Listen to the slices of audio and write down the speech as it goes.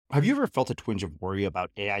Have you ever felt a twinge of worry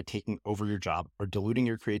about AI taking over your job or diluting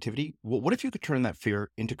your creativity? Well, what if you could turn that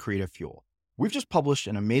fear into creative fuel? We've just published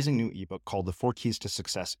an amazing new ebook called The 4 Keys to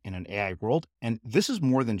Success in an AI World, and this is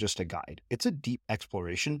more than just a guide. It's a deep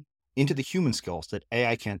exploration into the human skills that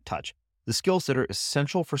AI can't touch, the skills that are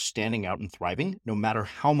essential for standing out and thriving, no matter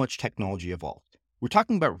how much technology evolves. We're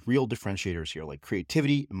talking about real differentiators here, like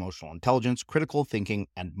creativity, emotional intelligence, critical thinking,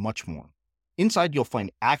 and much more. Inside, you'll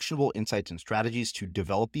find actionable insights and strategies to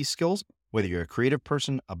develop these skills, whether you're a creative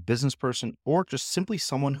person, a business person, or just simply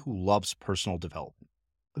someone who loves personal development.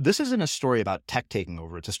 This isn't a story about tech taking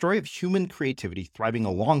over. It's a story of human creativity thriving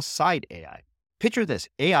alongside AI. Picture this,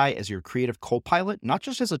 AI as your creative co-pilot, not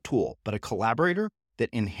just as a tool, but a collaborator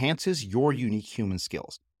that enhances your unique human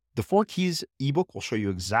skills. The 4 Keys ebook will show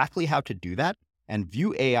you exactly how to do that and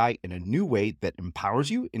view AI in a new way that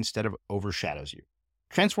empowers you instead of overshadows you.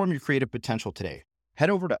 Transform your creative potential today. Head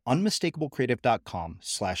over to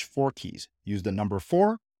unmistakablecreative.com/4keys. Use the number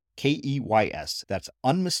 4, KEYS. That's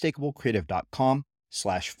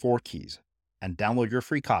unmistakablecreative.com/4keys and download your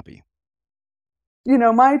free copy. You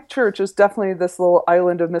know, my church is definitely this little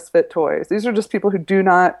island of misfit toys. These are just people who do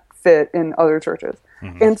not fit in other churches.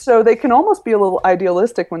 Mm-hmm. And so they can almost be a little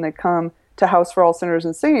idealistic when they come to House for All Sinners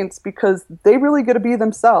and Saints because they really get to be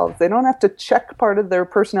themselves. They don't have to check part of their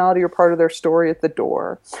personality or part of their story at the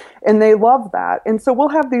door. And they love that. And so we'll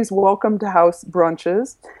have these welcome to house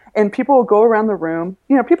brunches and people will go around the room.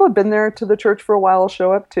 You know, people have been there to the church for a while will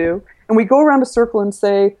show up too. And we go around a circle and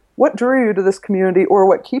say, what drew you to this community or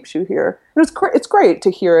what keeps you here? And it's great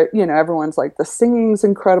to hear it. You know, everyone's like, the singing's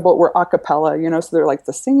incredible. We're a cappella, you know, so they're like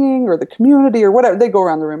the singing or the community or whatever. They go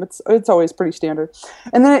around the room. It's always pretty standard.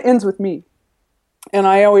 And then it ends with me. And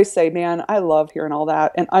I always say, man, I love hearing all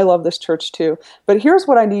that. And I love this church too. But here's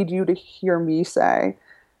what I need you to hear me say.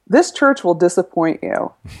 This church will disappoint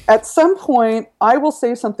you. At some point, I will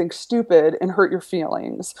say something stupid and hurt your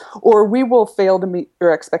feelings, or we will fail to meet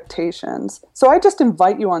your expectations. So I just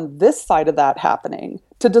invite you on this side of that happening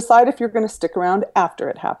to decide if you're going to stick around after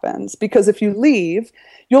it happens. Because if you leave,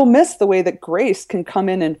 you'll miss the way that grace can come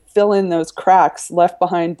in and fill in those cracks left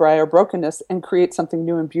behind by our brokenness and create something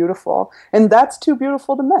new and beautiful. And that's too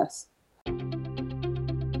beautiful to miss.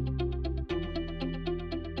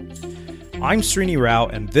 I'm Srini Rao,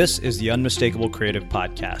 and this is the Unmistakable Creative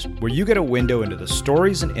Podcast, where you get a window into the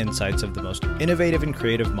stories and insights of the most innovative and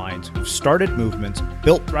creative minds who've started movements,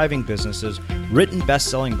 built thriving businesses, written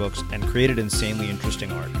best-selling books, and created insanely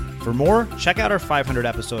interesting art. For more, check out our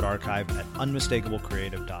 500-episode archive at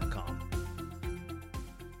unmistakablecreative.com.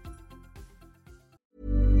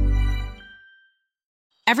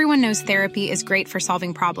 Everyone knows therapy is great for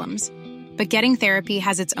solving problems, but getting therapy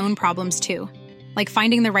has its own problems too. Like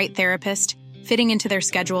finding the right therapist, fitting into their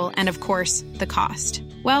schedule, and of course, the cost.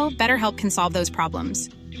 Well, BetterHelp can solve those problems.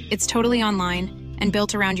 It's totally online and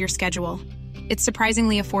built around your schedule. It's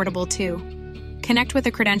surprisingly affordable too. Connect with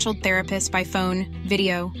a credentialed therapist by phone,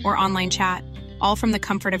 video, or online chat, all from the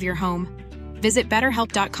comfort of your home. Visit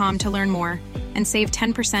BetterHelp.com to learn more and save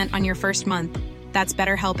 10% on your first month. That's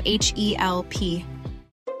BetterHelp, H-E-L-P.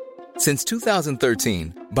 Since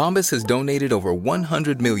 2013, Bombas has donated over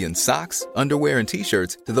 100 million socks, underwear, and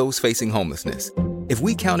T-shirts to those facing homelessness. If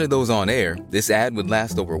we counted those on air, this ad would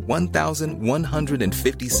last over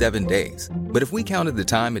 1,157 days. But if we counted the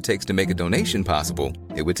time it takes to make a donation possible,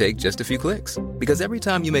 it would take just a few clicks. Because every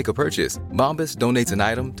time you make a purchase, Bombas donates an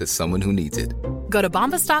item to someone who needs it. Go to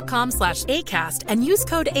bombas.com/ACAST and use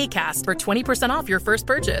code ACAST for 20% off your first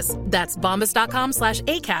purchase. That's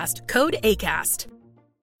bombas.com/ACAST, code ACAST.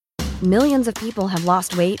 Millions of people have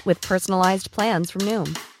lost weight with personalized plans from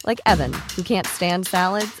Noom. Like Evan, who can't stand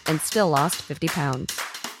salads and still lost 50 pounds.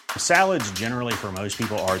 Salads generally for most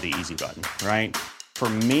people are the easy button, right? For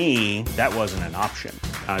me, that wasn't an option.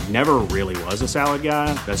 I never really was a salad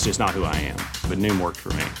guy. That's just not who I am. But Noom worked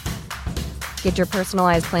for me. Get your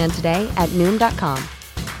personalized plan today at Noom.com.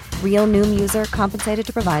 Real Noom user compensated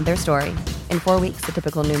to provide their story. In 4 weeks, the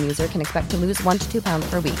typical Noom user can expect to lose 1 to 2 pounds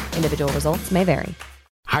per week. Individual results may vary.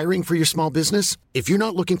 Hiring for your small business? If you're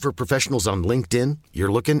not looking for professionals on LinkedIn,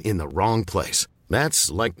 you're looking in the wrong place. That's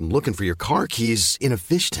like looking for your car keys in a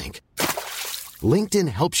fish tank. LinkedIn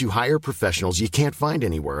helps you hire professionals you can't find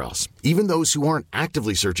anywhere else, even those who aren't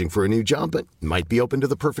actively searching for a new job but might be open to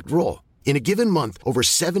the perfect role. In a given month, over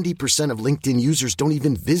 70% of LinkedIn users don't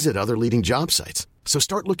even visit other leading job sites. So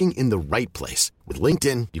start looking in the right place. With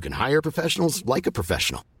LinkedIn, you can hire professionals like a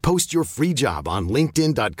professional. Post your free job on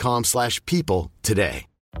linkedin.com/people today.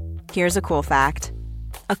 Here's a cool fact.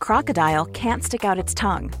 A crocodile can't stick out its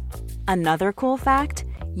tongue. Another cool fact,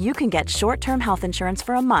 you can get short-term health insurance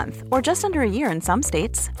for a month or just under a year in some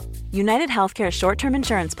states. United Healthcare short-term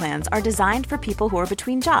insurance plans are designed for people who are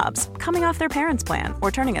between jobs, coming off their parents' plan,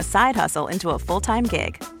 or turning a side hustle into a full-time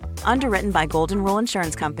gig. Underwritten by Golden Rule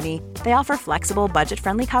Insurance Company, they offer flexible,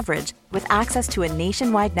 budget-friendly coverage with access to a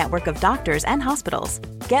nationwide network of doctors and hospitals.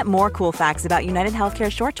 Get more cool facts about United Healthcare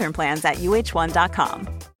short-term plans at uh1.com.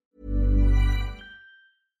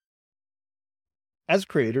 As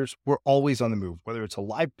creators, we're always on the move. Whether it's a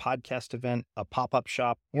live podcast event, a pop-up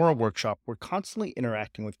shop, or a workshop, we're constantly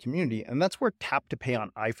interacting with community, and that's where Tap to Pay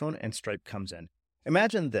on iPhone and Stripe comes in.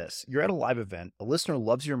 Imagine this. You're at a live event, a listener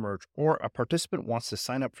loves your merch, or a participant wants to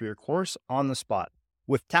sign up for your course on the spot.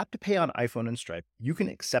 With Tap to Pay on iPhone and Stripe, you can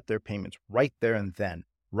accept their payments right there and then,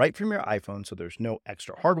 right from your iPhone, so there's no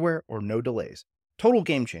extra hardware or no delays. Total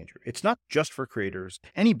game changer. It's not just for creators.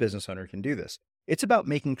 Any business owner can do this. It's about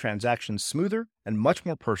making transactions smoother and much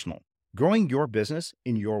more personal, growing your business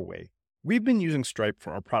in your way. We've been using Stripe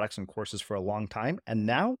for our products and courses for a long time, and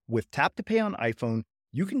now with Tap to Pay on iPhone,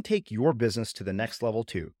 you can take your business to the next level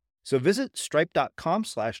too. So visit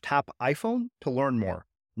stripe.com/tapiphone to learn more.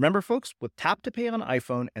 Remember, folks, with Tap to Pay on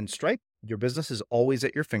iPhone and Stripe, your business is always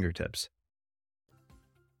at your fingertips.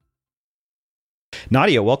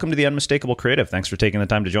 Nadia, welcome to the Unmistakable Creative. Thanks for taking the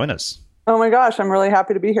time to join us. Oh my gosh, I'm really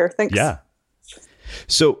happy to be here. Thanks. Yeah.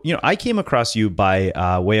 So, I came across you by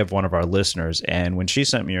way of one of our listeners, and when she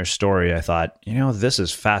sent me your story, I thought, this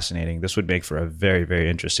is fascinating. This would make for a very, very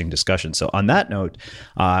interesting discussion. So on that note,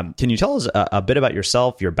 can you tell us a bit about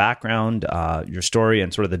yourself, your background, your story,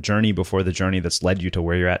 and sort of the journey before the journey that's led you to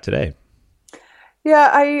where you're at today? Yeah,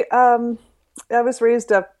 I was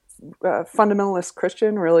raised a fundamentalist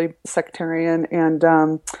Christian, really sectarian, and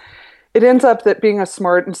it ends up that being a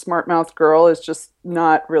smart and smart-mouthed girl is just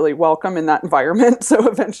not really welcome in that environment. So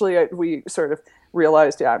eventually we sort of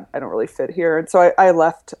realized, I don't really fit here. And so I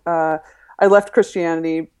left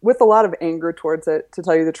Christianity with a lot of anger towards it, to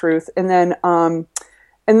tell you the truth. And then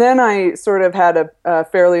I sort of had a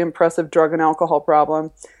fairly impressive drug and alcohol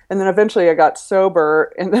problem. And then eventually I got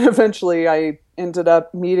sober. And then eventually I ended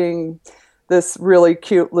up meeting this really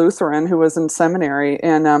cute Lutheran who was in seminary.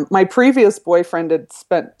 And my previous boyfriend had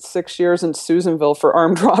spent 6 years in Susanville for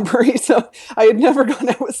armed robbery. So I had never gone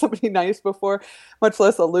out with somebody nice before, much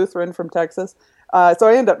less a Lutheran from Texas. So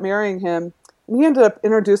I ended up marrying him. And he ended up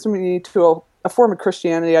introducing me to a form of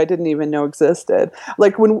Christianity I didn't even know existed.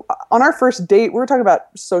 Like on our first date, we were talking about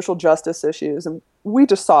social justice issues, and we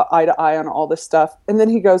just saw eye to eye on all this stuff. And then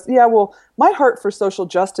he goes, yeah, well, my heart for social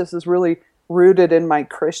justice is really rooted in my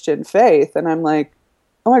Christian faith. And I'm like,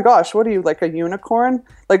 oh my gosh, what are you, like a unicorn?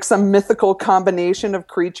 Like some mythical combination of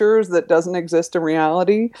creatures that doesn't exist in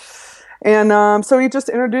reality? And so he just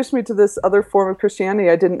introduced me to this other form of Christianity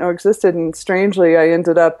I didn't know existed. And strangely, I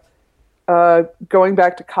ended up going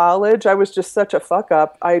back to college. I was just such a fuck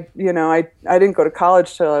up. I didn't go to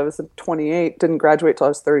college till I was 28, didn't graduate till I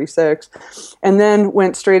was 36, and then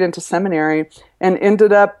went straight into seminary and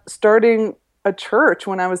ended up starting a church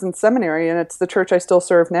when I was in seminary, and it's the church I still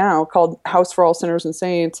serve now, called House for All Sinners and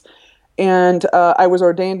Saints. And I was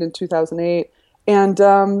ordained in 2008. And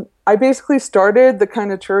I basically started the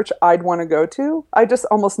kind of church I'd want to go to. I just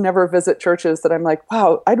almost never visit churches that I'm like,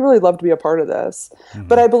 wow, I'd really love to be a part of this. Mm-hmm.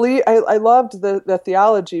 But I loved the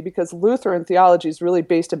theology, because Lutheran theology is really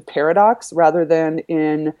based in paradox rather than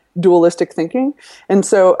in dualistic thinking. And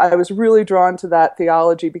so I was really drawn to that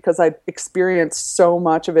theology because I'd experienced so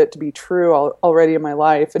much of it to be true already in my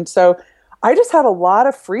life. And so I just had a lot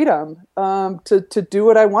of freedom to do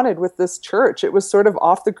what I wanted with this church. It was sort of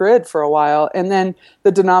off the grid for a while, and then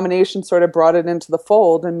the denomination sort of brought it into the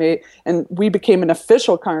fold, and we became an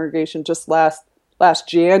official congregation just last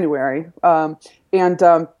January.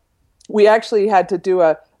 We actually had to do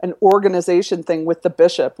an organization thing with the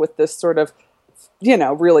bishop, with this sort of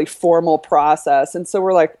really formal process. And so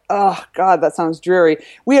we're like, oh God, that sounds dreary.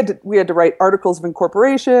 We had to write articles of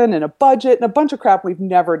incorporation and a budget and a bunch of crap we've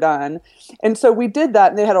never done. And so we did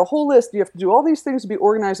that, and they had a whole list. You have to do all these things to be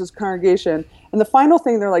organized as a congregation. And the final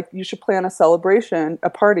thing, they're like, you should plan a celebration,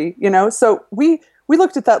 a party, So we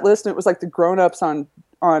looked at that list, and it was like the grown-ups on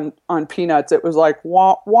Peanuts. It was like,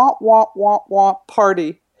 wah, wah, wah, wah, wah,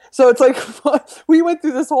 party. So it's like we went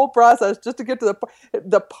through this whole process just to get to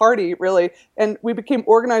the party, really. And we became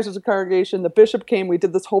organized as a congregation. The bishop came. We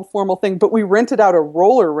did this whole formal thing, but we rented out a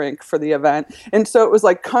roller rink for the event. And so it was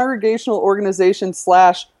like congregational organization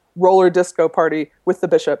 / roller disco party with the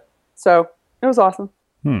bishop. So it was awesome.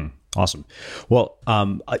 Awesome. Well,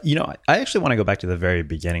 I actually want to go back to the very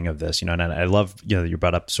beginning of this, and I love, you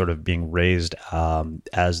brought up sort of being raised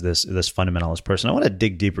as this fundamentalist person. I want to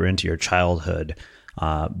dig deeper into your childhood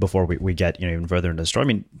before we get even further into the story. I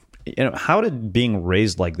mean, how did being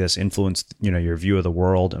raised like this influence, your view of the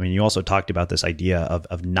world? I mean, you also talked about this idea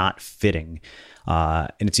of not fitting.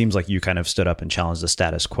 And it seems like you kind of stood up and challenged the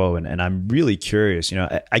status quo. And I'm really curious,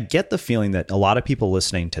 I get the feeling that a lot of people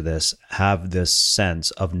listening to this have this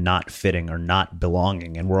sense of not fitting or not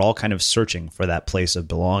belonging. And we're all kind of searching for that place of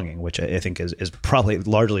belonging, which I think is probably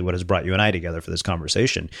largely what has brought you and I together for this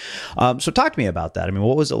conversation. So talk to me about that. I mean,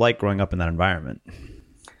 what was it like growing up in that environment?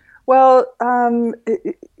 Well,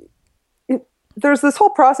 there's this whole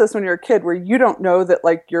process when you're a kid where you don't know that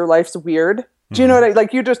like your life's weird. Do you know what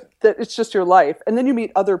like that it's just your life. And then you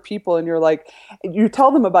meet other people and you're like, you tell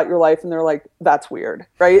them about your life and they're like, that's weird.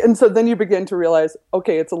 Right. And so then you begin to realize,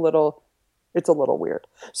 okay, it's a little weird.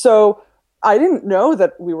 So I didn't know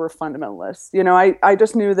that we were fundamentalists. I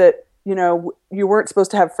just knew that, you weren't supposed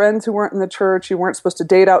to have friends who weren't in the church. You weren't supposed to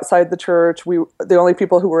date outside the church. The only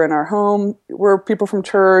people who were in our home were people from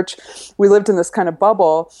church. We lived in this kind of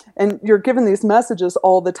bubble. And you're given these messages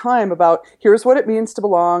all the time about here's what it means to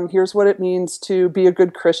belong. Here's what it means to be a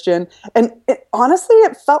good Christian. And honestly,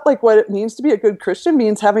 it felt like what it means to be a good Christian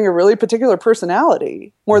means having a really particular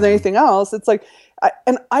personality more than anything else. It's like, I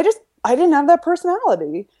didn't have that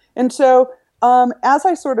personality. And so as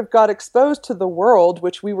I sort of got exposed to the world,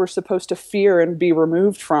 which we were supposed to fear and be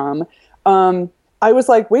removed from, I was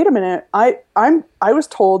like, wait a minute, I was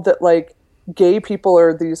told that like gay people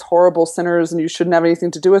are these horrible sinners and you shouldn't have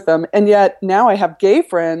anything to do with them. And yet now I have gay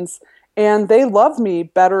friends and they love me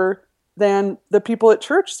better than the people at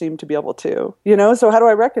church seem to be able to, so how do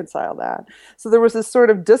I reconcile that? So there was this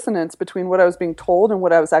sort of dissonance between what I was being told and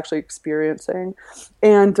what I was actually experiencing.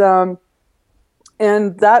 And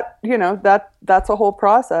that, that's a whole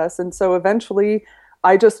process. And so eventually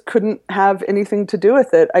I just couldn't have anything to do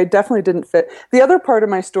with it. I definitely didn't fit. The other part of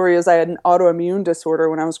my story is I had an autoimmune disorder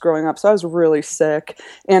when I was growing up. So I was really sick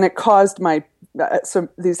and it caused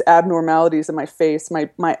these abnormalities in my face. My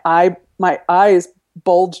eyes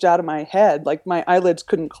bulged out of my head. Like my eyelids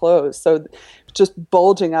couldn't close. So just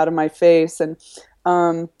bulging out of my face. And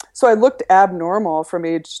so I looked abnormal from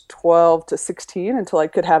age 12 to 16 until I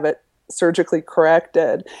could have it surgically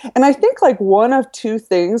corrected. And I think like one of two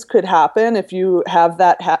things could happen if you have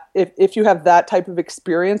that if you have that type of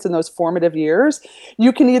experience in those formative years.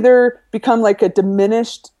 You can either become like a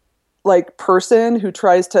diminished like person who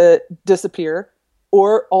tries to disappear,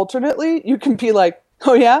 or alternately you can be like,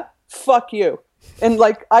 oh yeah, fuck you. And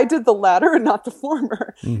like I did the latter and not the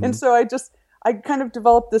former. Mm-hmm. And so I kind of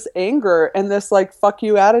developed this anger and this like fuck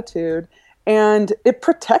you attitude. And it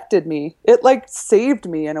protected me. It like saved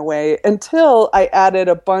me in a way until I added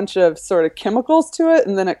a bunch of sort of chemicals to it.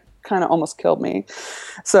 And then it kind of almost killed me.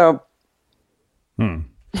 So.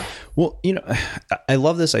 Well, I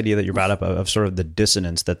love this idea that you brought up of sort of the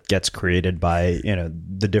dissonance that gets created by,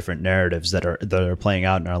 the different narratives that are playing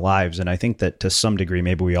out in our lives. And I think that to some degree,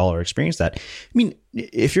 maybe we all are experiencing that. I mean,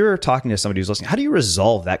 if you're talking to somebody who's listening, how do you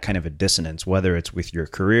resolve that kind of a dissonance, whether it's with your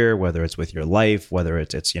career, whether it's with your life, whether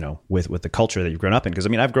it's with the culture that you've grown up in? Because I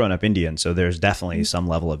mean, I've grown up Indian, so there's definitely some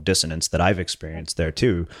level of dissonance that I've experienced there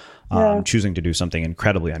too, choosing to do something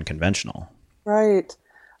incredibly unconventional. Right.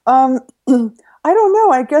 I don't know.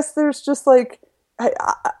 I guess there's just like,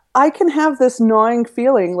 I can have this gnawing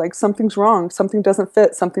feeling like something's wrong, something doesn't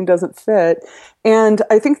fit. And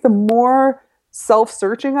I think the more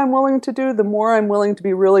self-searching I'm willing to do, the more I'm willing to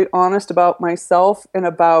be really honest about myself and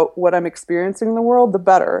about what I'm experiencing in the world, the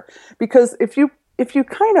better. Because if you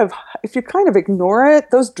kind of ignore it,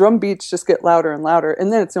 those drum beats just get louder and louder,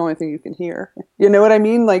 and then it's the only thing you can hear. You know what I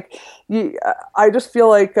mean? Like, I just feel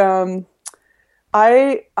like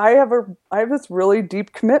I have this really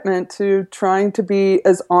deep commitment to trying to be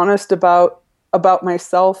as honest about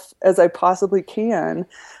myself as I possibly can,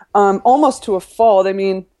 almost to a fault. I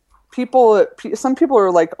mean, some people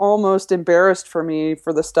are like almost embarrassed for me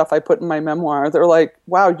for the stuff I put in my memoir. They're like,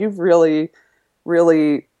 "Wow, you've really,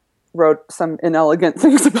 really wrote some inelegant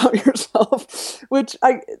things about yourself," which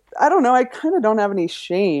I don't know. I kind of don't have any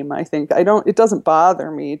shame. I think it doesn't bother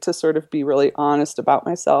me to sort of be really honest about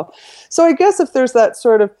myself. So I guess if there's that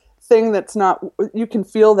sort of thing that's not, you can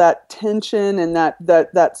feel that tension and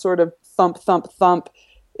that sort of thump, thump, thump.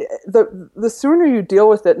 The sooner you deal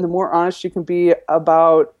with it and the more honest you can be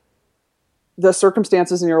about the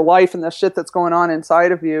circumstances in your life and the shit that's going on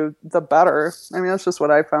inside of you, the better. I mean, that's just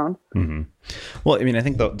what I found. Mm-hmm. Well, I mean, I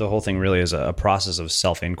think the whole thing really is a process of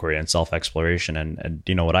self-inquiry and self-exploration. And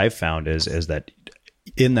what I've found is that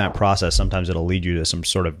in that process, sometimes it'll lead you to some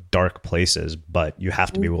sort of dark places, but you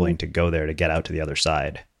have to be willing to go there to get out to the other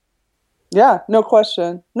side. Yeah, no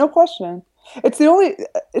question. No question. It's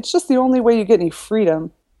just the only way you get any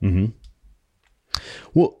freedom. Mm-hmm.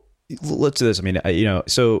 Well, let's do this. I mean,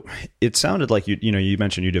 so it sounded like you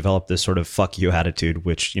mentioned you developed this sort of fuck you attitude,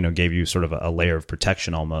 which, gave you sort of a layer of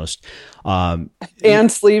protection almost. And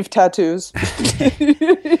sleeve tattoos.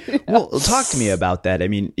 Well, talk to me about that. I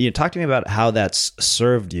mean, talk to me about how that's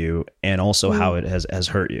served you and also how it has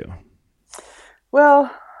hurt you.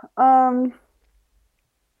 Well,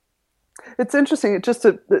 it's interesting. It's just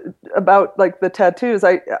about like the tattoos.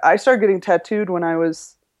 I started getting tattooed when I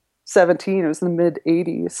was 17. It was in the mid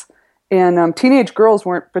 80s. And teenage girls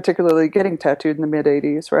weren't particularly getting tattooed in the mid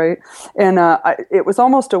 80s, right? And it was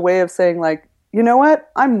almost a way of saying like, you know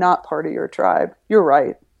what? I'm not part of your tribe. You're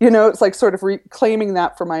right. It's like sort of reclaiming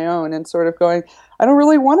that for my own and sort of going, I don't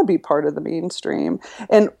really want to be part of the mainstream.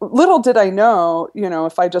 And little did I know,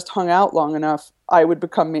 if I just hung out long enough, I would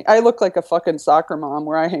become me. I look like a fucking soccer mom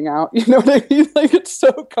where I hang out. You know what I mean? Like, it's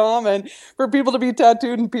so common for people to be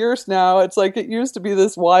tattooed and pierced now. It's like it used to be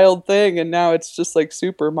this wild thing, and now it's just like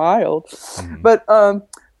super mild. Mm-hmm.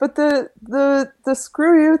 But the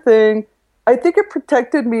screw you thing, I think it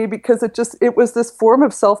protected me because it was this form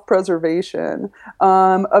of self-preservation,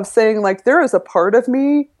 of saying like, there is a part of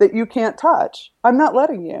me that you can't touch. I'm not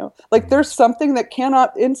letting you. Like, there's something that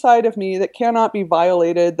cannot inside of me that cannot be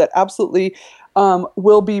violated, that absolutely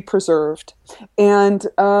will be preserved. And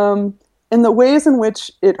the ways in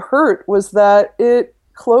which it hurt was that it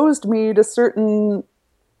closed me to certain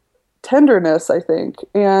tenderness, I think,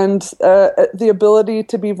 and the ability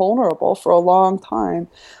to be vulnerable for a long time.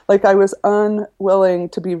 Like, I was unwilling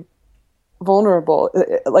to be vulnerable.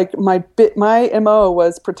 Like, my MO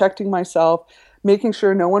was protecting myself, making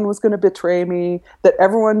sure no one was going to betray me, that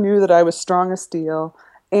everyone knew that I was strong as steel.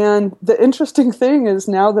 And the interesting thing is,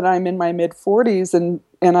 now that I'm in my mid 40s and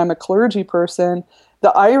I'm a clergy person,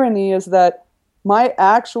 the irony is that my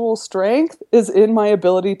actual strength is in my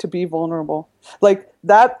ability to be vulnerable. Like,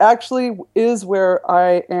 that actually is where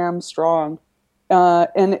I am strong.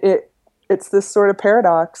 And it's this sort of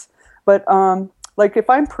paradox. But like, if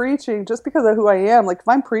I'm preaching, just because of who I am, like if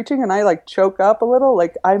I'm preaching and I like choke up a little,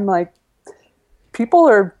 like I'm like, people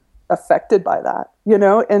are affected by that,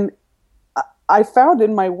 and I found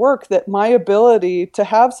in my work that my ability to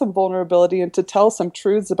have some vulnerability and to tell some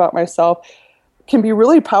truths about myself can be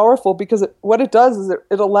really powerful, because what it does is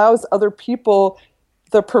it allows other people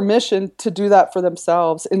the permission to do that for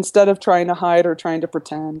themselves instead of trying to hide or trying to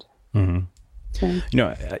pretend. Mm-hmm.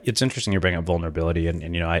 It's interesting you bring up vulnerability,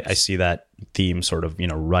 and I see that theme sort of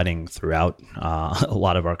running throughout a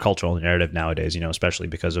lot of our cultural narrative nowadays. Especially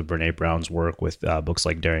because of Brene Brown's work with books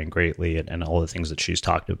like Daring Greatly and all the things that she's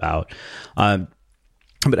talked about.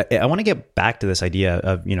 But I want to get back to this idea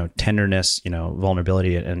of, tenderness,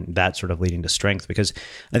 vulnerability, and that sort of leading to strength, because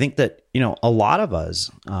I think that, a lot of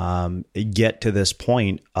us get to this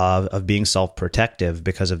point of being self-protective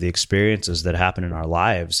because of the experiences that happen in our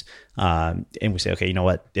lives. And we say, okay, you know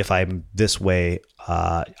what, if I'm this way,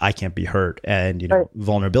 I can't be hurt. And, right.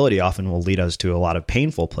 Vulnerability often will lead us to a lot of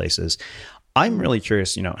painful places. I'm really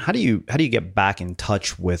curious, how do you get back in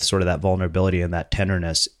touch with sort of that vulnerability and that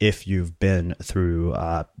tenderness if you've been through,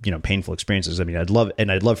 painful experiences? I mean, I'd love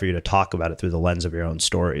for you to talk about it through the lens of your own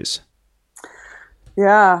stories.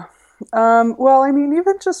 Yeah. Well, I mean,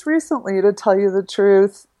 even just recently, to tell you the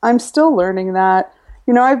truth, I'm still learning that.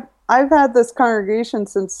 I've had this congregation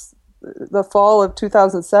since the fall of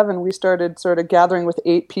 2007. We started sort of gathering with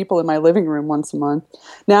 8 people in my living room once a month.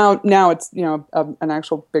 Now it's, an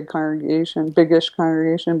actual biggish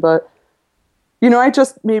congregation. But, I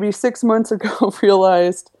just maybe 6 months ago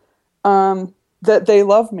realized that they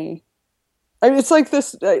love me. I mean, it's like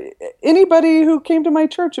this, anybody who came to my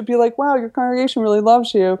church would be like, wow, your congregation really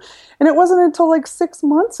loves you. And it wasn't until like 6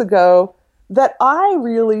 months ago that I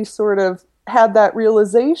really sort of had that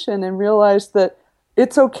realization and realized that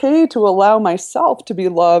it's okay to allow myself to be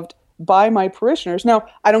loved by my parishioners. Now,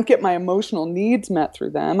 I don't get my emotional needs met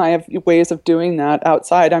through them. I have ways of doing that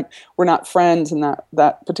outside. We're not friends in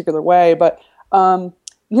that particular way, but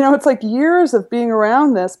it's like years of being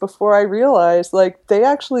around this before I realized like they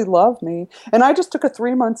actually love me. And I just took a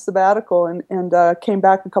 3-month sabbatical and came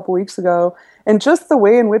back a couple weeks ago. And just the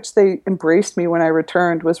way in which they embraced me when I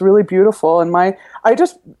returned was really beautiful. And I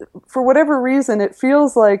just, for whatever reason, it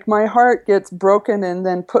feels like my heart gets broken and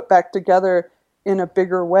then put back together in a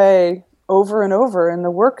bigger way over and over in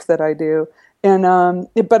the work that I do. And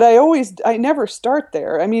but I never start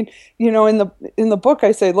there. I mean, in the book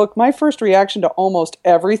I say, look, my first reaction to almost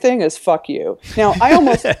everything is fuck you. Now, I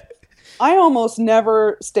almost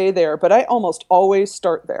never stay there, but I almost always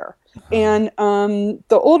start there. And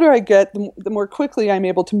the older I get, the more quickly I'm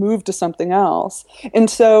able to move to something else. And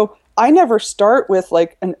so I never start with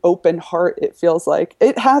like an open heart, it feels like.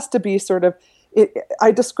 It has to be sort of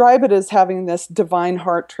I describe it as having this divine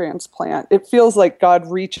heart transplant. It feels like God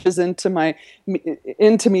reaches into me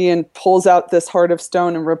and pulls out this heart of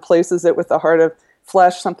stone and replaces it with a heart of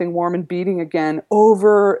flesh, something warm and beating again,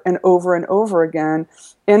 over and over and over again.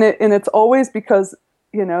 And it's always because,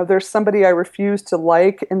 there's somebody I refuse to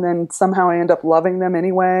like, and then somehow I end up loving them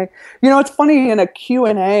anyway. It's funny, in a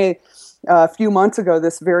Q&A a few months ago,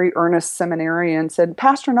 this very earnest seminarian said,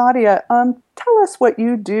 Pastor Nadia, tell us what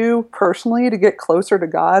you do personally to get closer to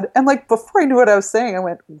God. And before I knew what I was saying, I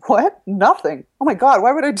went, what? Nothing. Oh my God,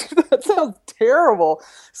 why would I do that? That sounds terrible.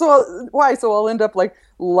 Why? So I'll end up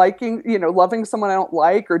liking, loving someone I don't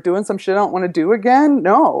like, or doing some shit I don't want to do again?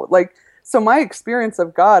 No. So my experience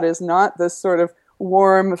of God is not this sort of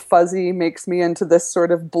warm, fuzzy, makes me into this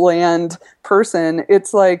sort of bland person.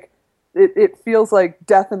 It's it feels like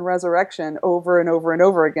death and resurrection over and over and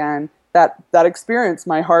over again. That experience,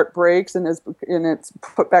 my heart breaks and it's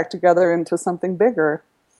put back together into something bigger.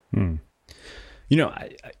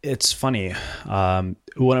 It's funny. One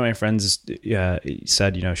of my friends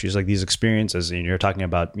said, she's like, these experiences, and you're talking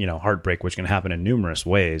about, heartbreak, which can happen in numerous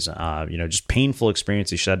ways. Just painful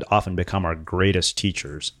experiences should often become our greatest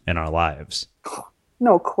teachers in our lives.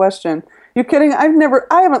 No question. You kidding? I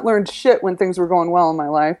haven't learned shit when things were going well in my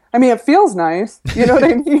life. I mean, it feels nice. You know what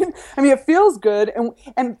I mean? I mean, it feels good.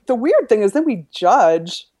 And the weird thing is that we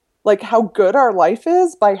judge how good our life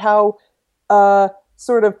is by how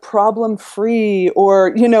sort of problem-free,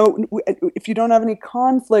 or, if you don't have any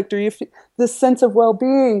conflict, or if this sense of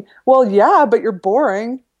well-being. Well, yeah, but you're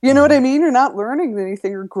boring. You know what I mean? You're not learning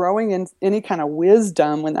anything or growing in any kind of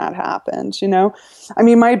wisdom when that happens, I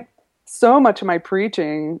mean, so much of my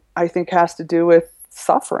preaching, I think, has to do with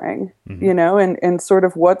suffering, and sort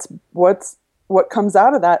of what comes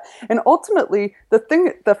out of that. And ultimately,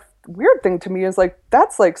 the weird thing to me is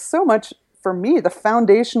that's so much, for me, the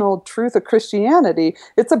foundational truth of Christianity.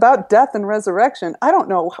 It's about death and resurrection. I don't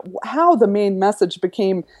know how the main message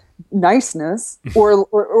became niceness or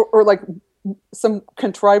some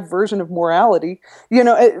contrived version of morality,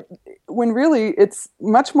 when really it's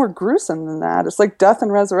much more gruesome than that. It's death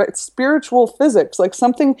and resurrection. It's spiritual physics.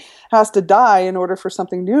 Something has to die in order for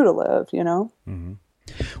something new to live, Mm-hmm.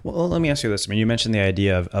 Well, let me ask you this. I mean, you mentioned the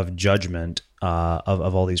idea of judgment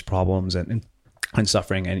of all these problems and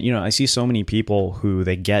suffering. And, I see so many people who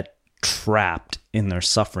they get trapped in their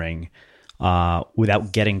suffering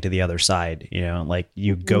without getting to the other side.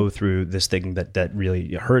 You go through this thing that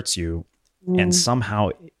really hurts you. And somehow,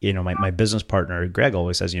 my business partner, Greg,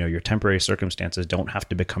 always says, your temporary circumstances don't have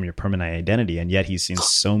to become your permanent identity. And yet he's seen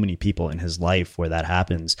so many people in his life where that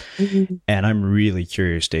happens. Mm-hmm. And I'm really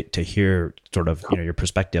curious to hear sort of, your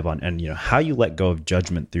perspective on, and, how you let go of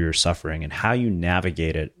judgment through your suffering and how you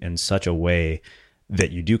navigate it in such a way that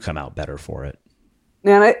you do come out better for it.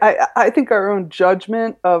 And I think our own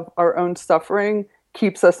judgment of our own suffering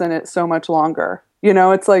keeps us in it so much longer.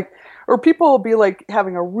 It's or people will be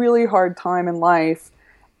having a really hard time in life,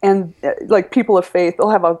 and people of faith,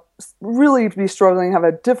 they'll really be struggling, have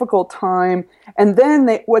a difficult time, and then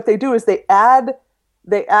what they do is they add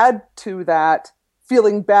to that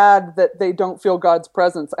feeling bad that they don't feel God's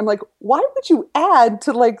presence. I'm like, why would you add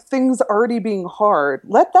to things already being hard?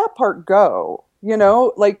 Let that part go.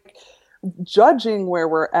 Judging where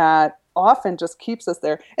we're at often just keeps us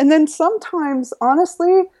there. And then sometimes,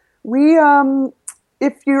 honestly, we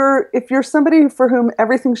if you're somebody for whom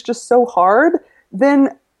everything's just so hard, then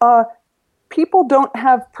people don't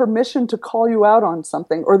have permission to call you out on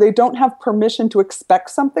something, or they don't have permission to expect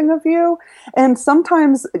something of you. And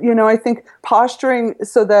sometimes, I think posturing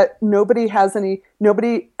so that nobody has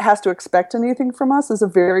to expect anything from us is a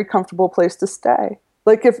very comfortable place to stay.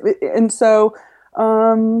 It's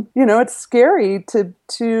scary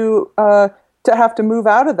to have to move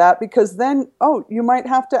out of that, because then, you might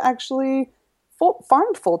have to actually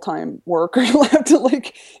find full-time work, or you'll have to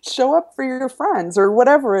show up for your friends or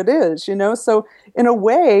whatever it is, So in a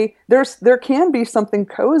way, there can be something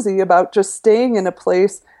cozy about just staying in a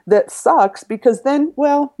place that sucks, because then,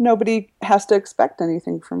 nobody has to expect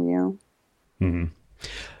anything from you. Mm-hmm.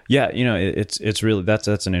 Yeah, it's really, that's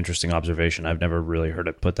an interesting observation. I've never really heard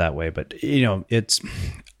it put that way, but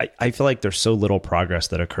I feel like there's so little progress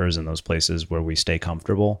that occurs in those places where we stay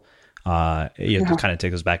comfortable. It kind of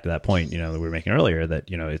takes us back to that point, that we were making earlier, that,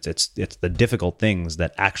 it's the difficult things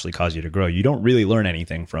that actually cause you to grow. You don't really learn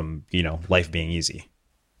anything from, life being easy.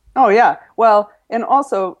 Oh yeah. Well, and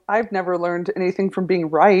also I've never learned anything from being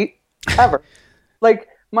right ever.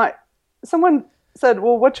 Someone said,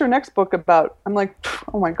 well, what's your next book about? I'm like,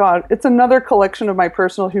 oh my God, it's another collection of my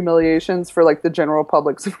personal humiliations for like the general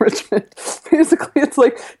public's enrichment. Basically, it's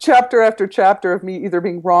like chapter after chapter of me either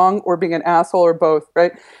being wrong or being an asshole or both,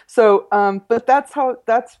 right? So, but that's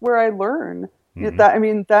where I learn.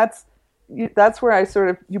 That's where I sort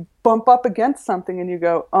of, you bump up against something and you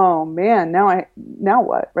go, oh man, now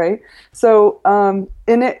what, right? So,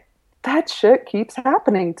 that shit keeps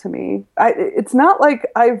happening to me. It's not like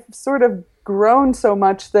I've sort of grown so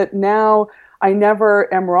much that now I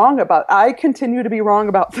never am wrong about. I continue to be wrong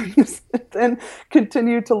about things and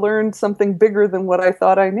continue to learn something bigger than what I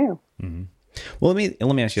thought I knew. Mm-hmm. Well, let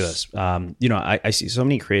me ask you this. I see so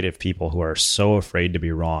many creative people who are so afraid to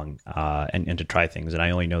be wrong and to try things. And I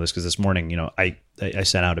only know this because this morning, I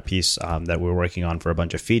sent out a piece that we were working on for a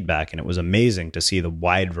bunch of feedback, and it was amazing to see the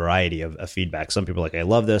wide variety of feedback. Some people are like, I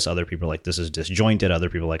love this. Other people are like, this is disjointed. Other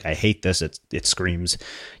people are like, I hate this. It screams,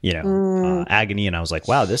 agony. And I was like,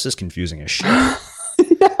 wow, this is confusing as shit.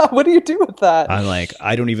 Yeah, what do you do with that? I'm like,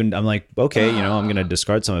 okay, I'm going to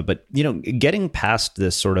discard some of it. But, getting past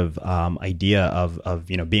this sort of idea of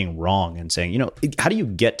being wrong and saying, how do you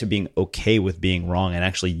get to being okay with being wrong and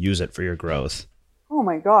actually use it for your growth? Oh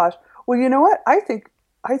my gosh. Well, you know what? I think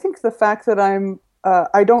the fact that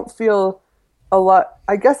I don't feel a lot,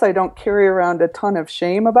 I guess I don't carry around a ton of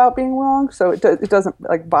shame about being wrong. So it doesn't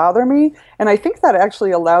like bother me. And I think that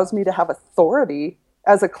actually allows me to have authority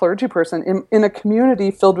as a clergy person in a community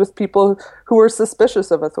filled with people who are suspicious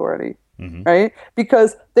of authority, mm-hmm. right?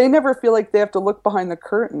 Because they never feel like they have to look behind the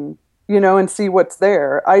curtain, and see what's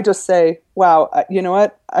there. I just say, wow, you know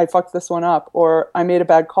what? I fucked this one up, or I made a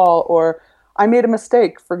bad call, or I made a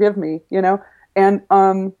mistake, forgive me,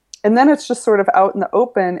 and then it's just sort of out in the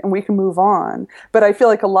open and we can move on. But I feel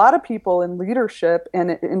like a lot of people in leadership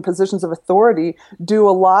and in positions of authority do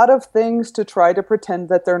a lot of things to try to pretend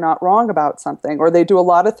that they're not wrong about something, or they do a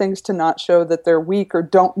lot of things to not show that they're weak or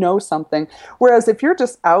don't know something. Whereas if you're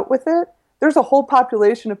just out with it, there's a whole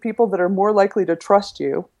population of people that are more likely to trust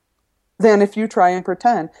you than if you try and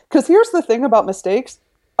pretend. Because here's the thing about mistakes,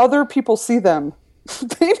 other people see them.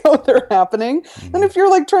 They know they're happening. Mm-hmm. And if you're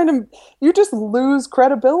like you just lose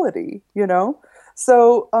credibility,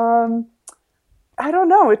 So I don't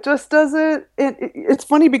know. It just doesn't, it's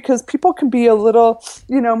funny because people can be a little,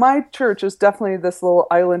 my church is definitely this little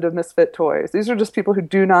island of misfit toys. These are just people who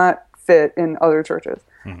do not fit in other churches.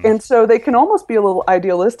 Mm-hmm. And so they can almost be a little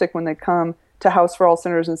idealistic when they come to House for All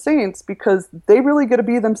Sinners and Saints because they really get to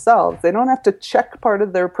be themselves. They don't have to check part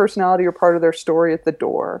of their personality or part of their story at the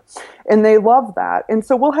door. And they love that. And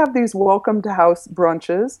so we'll have these welcome to house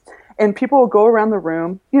brunches and people will go around the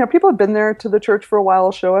room. People have been there to the church for a while,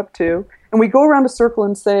 will show up too. And we go around a circle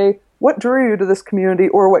and say, what drew you to this community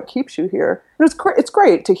or what keeps you here? And it's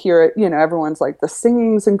great to hear it. Everyone's like, the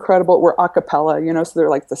singing's incredible. We're a cappella, so they're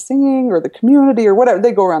like the singing or the community or whatever.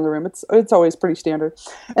 They go around the room. It's always pretty standard.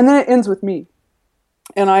 And then it ends with me.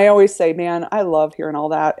 And I always say, man, I love hearing all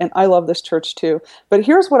that. And I love this church too. But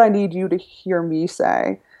here's what I need you to hear me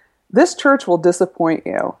say. This church will disappoint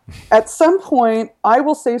you. At some point, I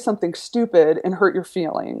will say something stupid and hurt your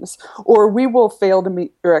feelings, or we will fail to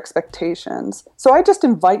meet your expectations. So I just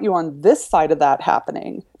invite you on this side of that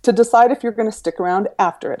happening to decide if you're going to stick around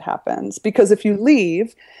after it happens. Because if you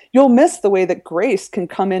leave, you'll miss the way that grace can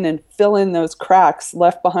come in and fill in those cracks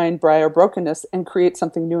left behind by our brokenness and create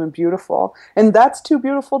something new and beautiful. And that's too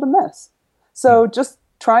beautiful to miss. So just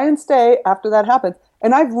try and stay after that happens.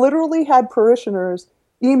 And I've literally had parishioners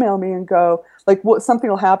email me and go, like, something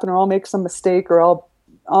will happen or I'll make some mistake or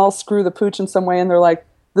I'll screw the pooch in some way. And they're like,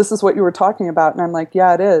 this is what you were talking about. And I'm like,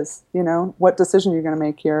 yeah, it is. What decision are you going to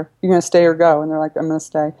make here? You're going to stay or go? And they're like, I'm going to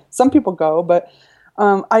stay. Some people go, but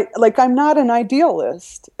I'm not an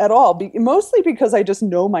idealist at all. Mostly because I just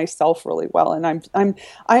know myself really well. And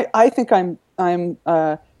I think I'm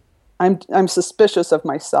suspicious of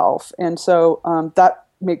myself. And so that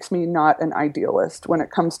makes me not an idealist when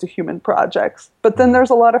it comes to human projects. But then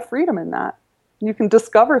there's a lot of freedom in that. You can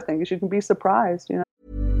discover things. You can be surprised,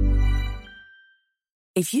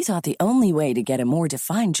 If you thought the only way to get a more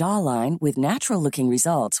defined jawline with natural-looking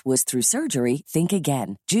results was through surgery, think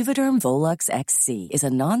again. Juvederm Volux XC is a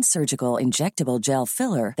non-surgical injectable gel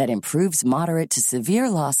filler that improves moderate to severe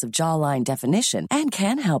loss of jawline definition and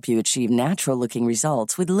can help you achieve natural-looking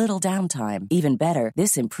results with little downtime. Even better,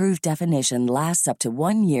 this improved definition lasts up to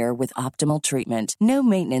 1 year with optimal treatment. No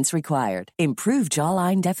maintenance required. Improve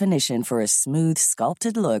jawline definition for a smooth,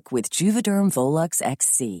 sculpted look with Juvederm Volux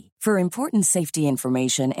XC. For important safety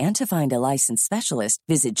information and to find a licensed specialist,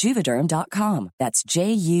 visit Juvederm.com. That's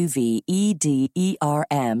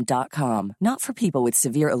JUVEDERM.com. Not for people with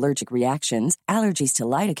severe allergic reactions, allergies to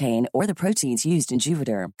lidocaine, or the proteins used in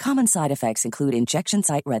Juvederm. Common side effects include injection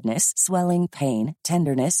site redness, swelling, pain,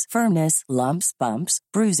 tenderness, firmness, lumps, bumps,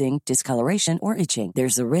 bruising, discoloration, or itching.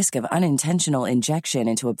 There's a risk of unintentional injection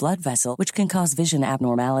into a blood vessel, which can cause vision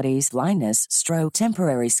abnormalities, blindness, stroke,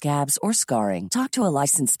 temporary scabs, or scarring. Talk to a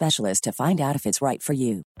licensed specialist to find out if it's right for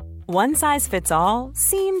you. One size fits all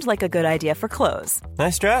seemed like a good idea for clothes.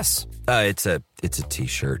 Nice dress. It's a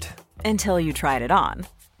t-shirt. Until you tried it on.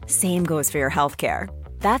 Same goes for your healthcare.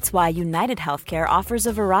 That's why United Healthcare offers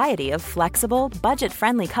a variety of flexible,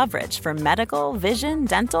 budget-friendly coverage for medical, vision,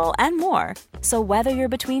 dental, and more. So whether you're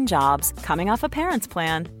between jobs, coming off a parent's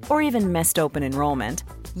plan, or even missed open enrollment,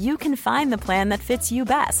 you can find the plan that fits you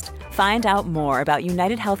best. Find out more about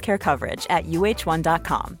United Healthcare coverage at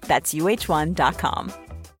uh1.com. That's uh1.com.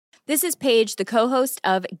 This is Paige, the co-host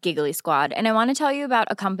of Giggly Squad, and I want to tell you about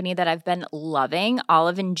a company that I've been loving,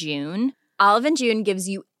 Olive & June. Olive & June gives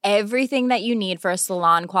you everything that you need for a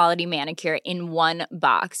salon-quality manicure in one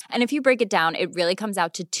box. And if you break it down, it really comes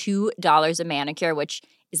out to $2 a manicure, which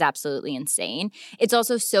is absolutely insane. It's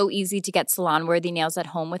also so easy to get salon-worthy nails at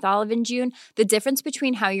home with Olive & June. The difference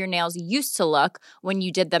between how your nails used to look when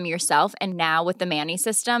you did them yourself and now with the Mani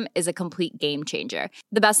system is a complete game changer.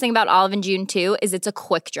 The best thing about Olive & June, too, is it's a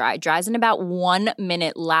quick dry. Dries in about 1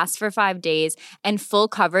 minute, lasts for 5 days, and full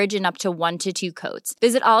coverage in up to 1 to 2 coats.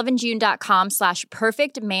 Visit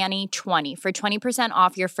oliveandjune.com/perfectmani20 for 20%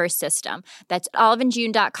 off your first system. That's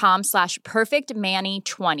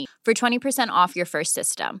oliveandjune.com/perfectmani20 for 20% off your first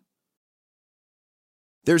system.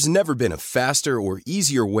 There's never been a faster or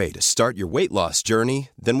easier way to start your weight loss journey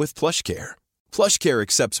than with PlushCare. PlushCare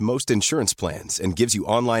accepts most insurance plans and gives you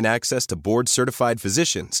online access to board-certified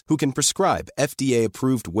physicians who can prescribe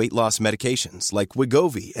FDA-approved weight loss medications like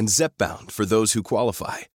Wegovy and Zepbound for those who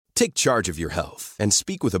qualify. Take charge of your health and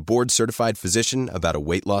speak with a board-certified physician about a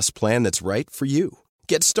weight loss plan that's right for you.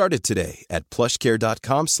 Get started today at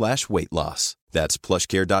plushcare.com/weight loss. That's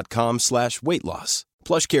plushcare.com/weight loss.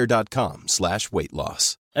 plushcare.com/weight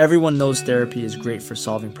loss. Everyone knows therapy is great for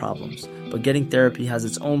solving problems, but getting therapy has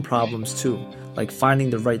its own problems too, like finding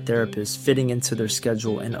the right therapist, fitting into their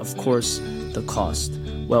schedule, and of course, the cost.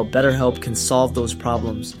 Well, BetterHelp can solve those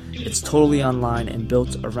problems. It's totally online and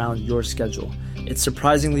built around your schedule. It's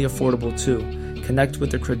surprisingly affordable too. Connect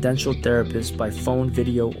with a credentialed therapist by phone,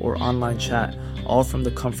 video, or online chat, all from the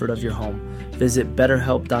comfort of your home. Visit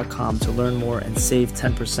BetterHelp.com to learn more and save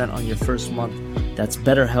 10% on your first month. That's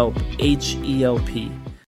BetterHelp, H-E-L-P.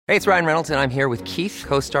 Hey, it's Ryan Reynolds, and I'm here with Keith,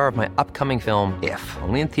 co-star of my upcoming film, If,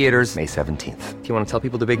 only in theaters May 17th. Do you want to tell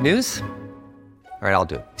people the big news? All right, I'll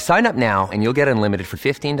do it. Sign up now and you'll get unlimited for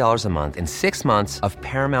 $15 a month and 6 months of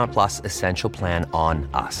Paramount Plus Essential Plan on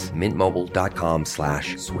us.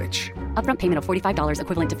 MintMobile.com/switch. Upfront payment of $45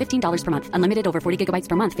 equivalent to $15 per month. Unlimited over 40 gigabytes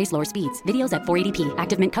per month. Face lower speeds. Videos at 480p.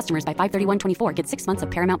 Active Mint customers by 531.24 get 6 months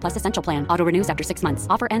of Paramount Plus Essential Plan. Auto renews after 6 months.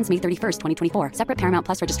 Offer ends May 31st, 2024. Separate Paramount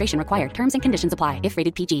Plus registration required. Terms and conditions apply if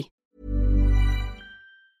rated PG.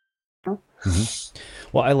 Mm-hmm.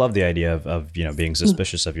 Well, I love the idea of being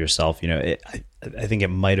suspicious of yourself. I think it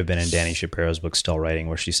might have been in Dani Shapiro's book, Still Writing,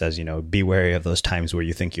 where she says, be wary of those times where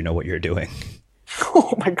you think you know what you're doing.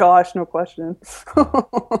 Oh my gosh, no question.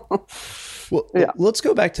 Well, yeah. Let's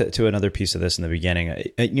go back to another piece of this in the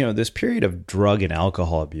beginning. This period of drug and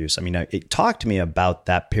alcohol abuse. I mean, talk to me about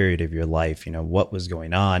that period of your life. What was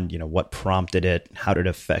going on? What prompted it? How did it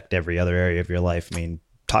affect every other area of your life? I mean,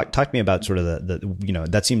 talk to me about sort of the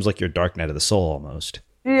that seems like your dark night of the soul almost.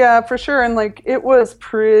 Yeah, for sure. And it was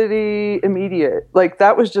pretty immediate.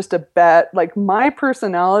 That was just a bet. My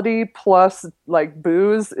personality plus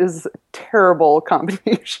booze is a terrible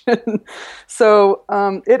combination. So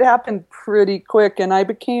it happened pretty quick, and I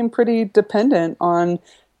became pretty dependent on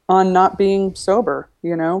not being sober,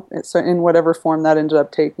 so in whatever form that ended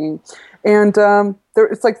up taking. And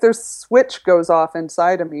there's switch goes off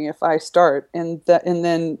inside of me if I start, and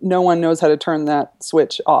then no one knows how to turn that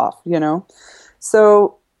switch off,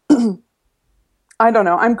 So I don't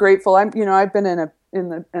know. I'm grateful. I've been in a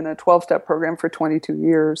 12-step program for 22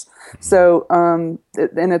 years. So and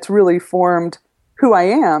it's really formed who I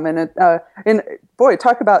am. And boy,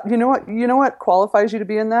 talk about what qualifies you to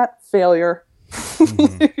be in that? Failure.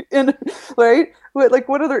 Mm-hmm. Right?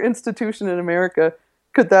 What other institution in America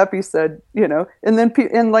could that be said? And then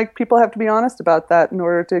people have to be honest about that in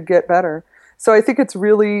order to get better. So I think it's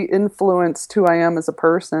really influenced who I am as a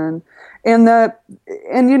person.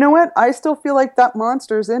 And you know what? I still feel like that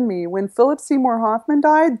monster's in me. When Philip Seymour Hoffman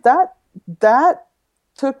died, that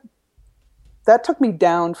took that took me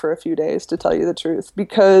down for a few days, to tell you the truth,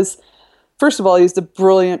 because first of all, he's a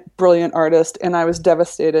brilliant, brilliant artist, and I was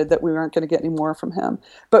devastated that we weren't going to get any more from him.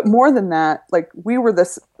 But more than that, like, we were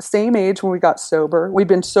the same age when we got sober. We've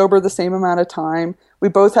been sober the same amount of time. We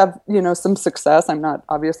both have, some success. I'm not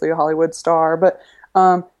obviously a Hollywood star, but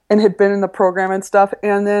and had been in the program and stuff.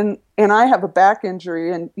 And I have a back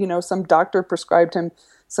injury, and some doctor prescribed him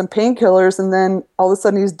some painkillers, and then all of a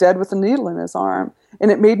sudden he's dead with a needle in his arm. And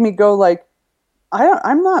it made me go like,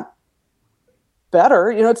 I'm not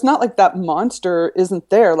better. It's not like that monster isn't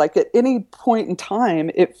there. Like, at any point in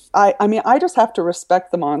time, I just have to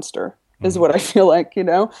respect the monster is what I feel like,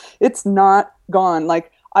 it's not gone.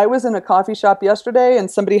 Like, I was in a coffee shop yesterday and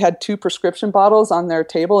somebody had 2 prescription bottles on their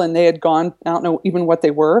table, and they had gone, I don't know even what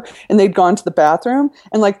they were, and they'd gone to the bathroom.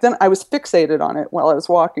 And like, then I was fixated on it while I was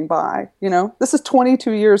walking by, this is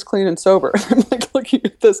 22 years clean and sober. I'm like looking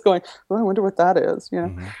at this going, oh, I wonder what that is,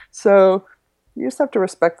 So you just have to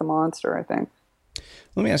respect the monster, I think.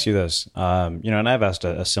 Let me ask you this, and I've asked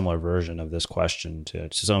a similar version of this question to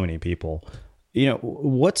so many people.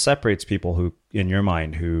 What separates people who, in your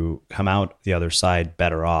mind, who come out the other side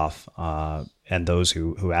better off, and those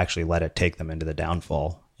who actually let it take them into the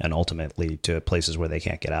downfall and ultimately to places where they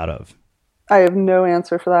can't get out of? I have no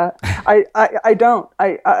answer for that. I don't.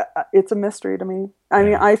 It's a mystery to me. I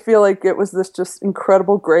mean, I feel like it was this just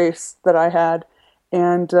incredible grace that I had.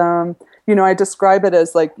 And, I describe it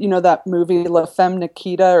as like, that movie La Femme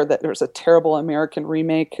Nikita, or that there's a terrible American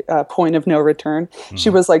remake, Point of No Return. Mm-hmm.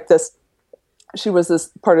 She was this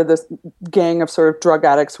part of this gang of sort of drug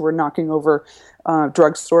addicts who were knocking over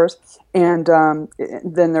drugstores. And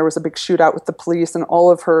then there was a big shootout with the police, and all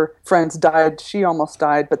of her friends died. She almost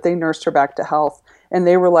died, but they nursed her back to health. And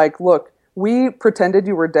they were like, look, we pretended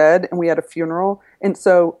you were dead and we had a funeral. And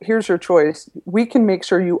so here's your choice. We can make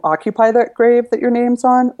sure you occupy that grave that your name's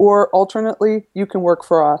on, or alternately, you can work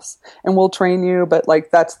for us and we'll train you. But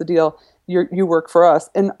like, that's the deal. You work for us.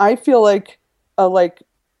 And I feel like I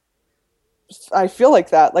feel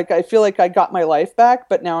like that. Like, I feel like I got my life back,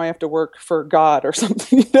 but now I have to work for God or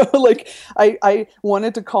something, like I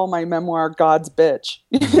wanted to call my memoir God's Bitch.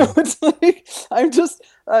 It's like, I'm just,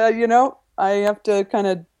 I have to kind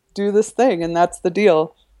of do this thing, and that's the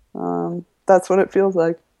deal. That's what it feels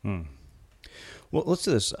like. Well, let's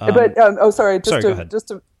do this. Sorry, just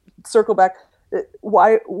to circle back.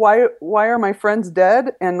 Why are my friends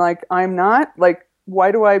dead and like I'm not? Like,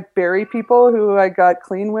 why do I bury people who I got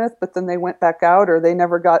clean with, but then they went back out, or they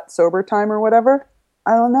never got sober time or whatever?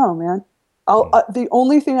 I don't know, man. The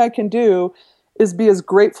only thing I can do is be as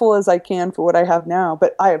grateful as I can for what I have now,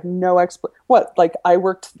 but I have no what, like, I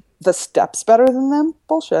worked the steps better than them?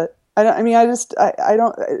 Bullshit. I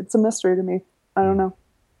don't, it's a mystery to me. I don't know.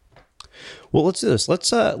 Well, let's do this.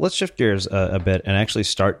 Let's shift gears a bit and actually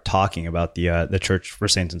start talking about the Church for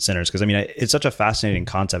Saints and Sinners, because I mean, it's such a fascinating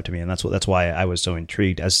concept to me, and that's why I was so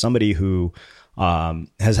intrigued. As somebody who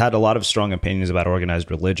has had a lot of strong opinions about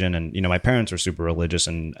organized religion, and my parents are super religious,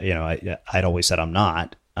 and I'd always said I'm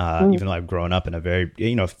not, even though I've grown up in a very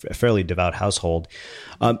fairly devout household.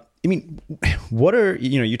 I mean, what are,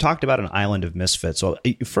 you talked about an island of misfits. So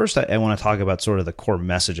first I want to talk about sort of the core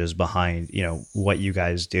messages behind, what you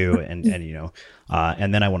guys do. And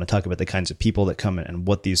then I want to talk about the kinds of people that come in and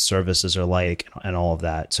what these services are like and all of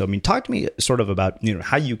that. So, I mean, talk to me sort of about,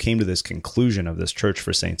 how you came to this conclusion of this Church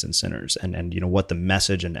for Saints and Sinners, and what the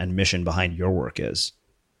message and mission behind your work is.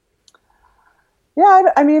 Yeah,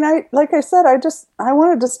 like I said, I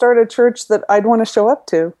wanted to start a church that I'd want to show up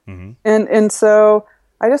to. Mm-hmm. And so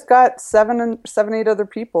I just got 8 other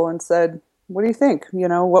people and said, what do you think?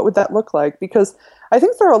 What would that look like? Because I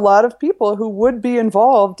think there are a lot of people who would be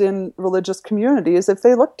involved in religious communities if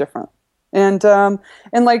they looked different. And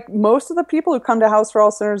like most of the people who come to House for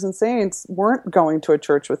All Sinners and Saints weren't going to a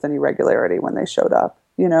church with any regularity when they showed up.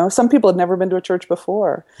 Some people had never been to a church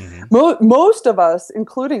before. Mm-hmm. Most of us,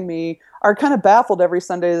 including me, are kind of baffled every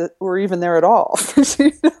Sunday that we're even there at all.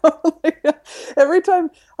 Every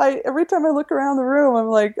time I look around the room, I'm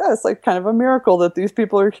like, oh, it's like kind of a miracle that these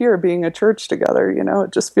people are here being a church together.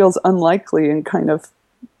 It just feels unlikely and kind of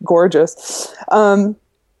gorgeous.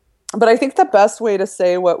 But I think the best way to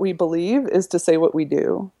say what we believe is to say what we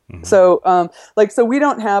do. Mm-hmm. So we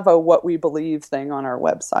don't have a what we believe thing on our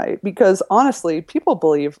website, because honestly, people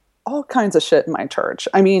believe all kinds of shit in my church.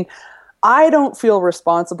 I mean, I don't feel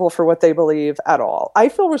responsible for what they believe at all. I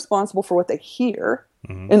feel responsible for what they hear.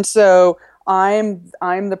 Mm-hmm. And so I'm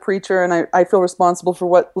the preacher, and I feel responsible for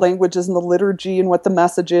what language is in the liturgy and what the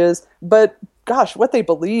message is. But gosh, what they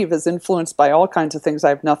believe is influenced by all kinds of things I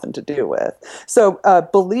have nothing to do with. So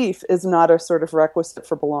belief is not a sort of requisite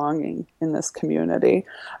for belonging in this community.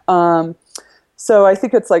 So I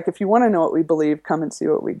think it's like, if you want to know what we believe, come and see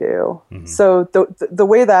what we do. Mm-hmm. So the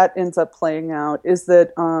way that ends up playing out is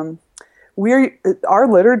that our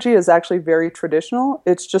liturgy is actually very traditional.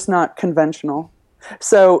 It's just not conventional.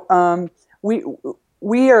 So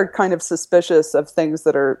we are kind of suspicious of things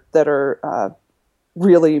that are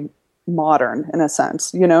really modern in a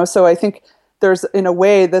sense, you know. So I think there's, in a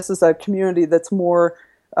way, this is a community that's more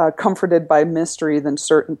comforted by mystery than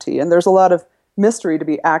certainty, and there's a lot of mystery to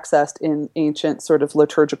be accessed in ancient sort of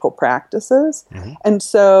liturgical practices. Mm-hmm. And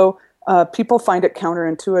so people find it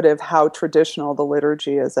counterintuitive how traditional the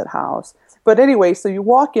liturgy is at house. But anyway, so you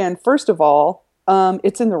walk in, first of all,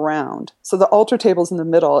 it's in the round. So the altar table's in the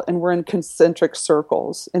middle, and we're in concentric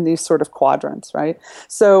circles in these sort of quadrants, right?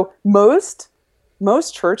 So most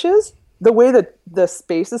churches, the way that the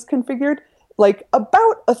space is configured, like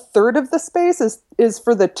about a third of the space is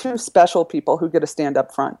for the two special people who get to stand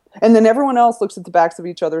up front. And then everyone else looks at the backs of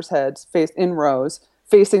each other's heads, in rows,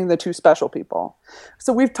 facing the two special people.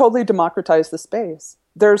 So we've totally democratized the space.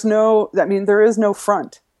 There is no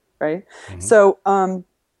front, right? Mm-hmm.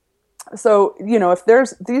 So, you know,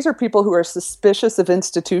 these are people who are suspicious of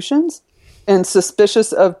institutions and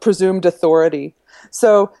suspicious of presumed authority.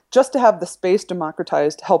 So just to have the space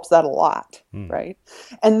democratized helps that a lot, right?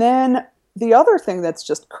 And then the other thing that's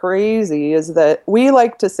just crazy is that we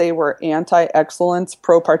like to say we're anti-excellence,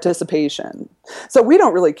 pro-participation. So we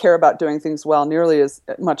don't really care about doing things well nearly as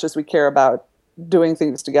much as we care about doing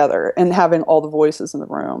things together and having all the voices in the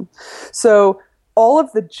room. So all of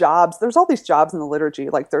the jobs, there's all these jobs in the liturgy,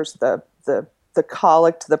 like there's the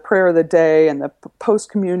collect, the prayer of the day, and the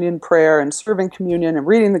post-communion prayer, and serving communion, and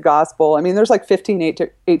reading the gospel. I mean, there's like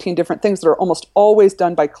 18 different things that are almost always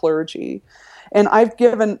done by clergy. And I've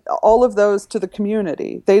given all of those to the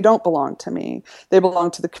community. They don't belong to me. They belong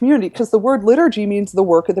to the community, because the word liturgy means the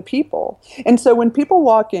work of the people. And so when people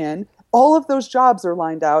walk in, all of those jobs are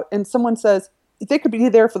lined out, and someone says, they could be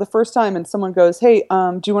there for the first time, and someone goes, hey,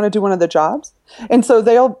 do you want to do one of the jobs? And so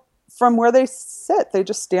they'll, from where they sit, they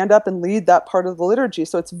just stand up and lead that part of the liturgy.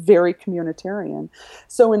 So it's very communitarian.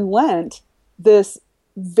 So in Lent, this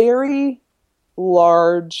very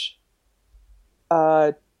large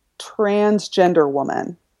transgender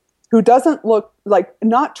woman who doesn't look like,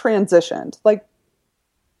 not transitioned, like,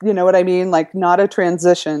 you know what I mean? Like not a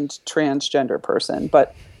transitioned transgender person,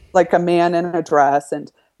 but like a man in a dress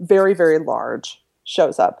and very, very large,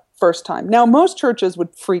 shows up first time. Now, most churches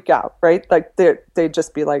would freak out, right? Like they'd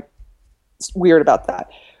just be like weird about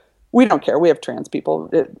that. We don't care. We have trans people.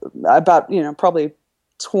 Probably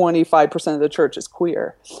 25% of the church is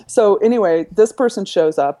queer. So anyway, this person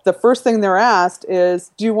shows up. The first thing they're asked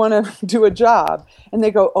is, do you want to do a job? And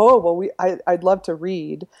they go, oh, well, I'd love to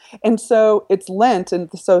read. And so it's Lent. And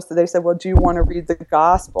so they said, well, do you want to read the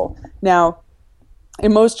gospel? Now,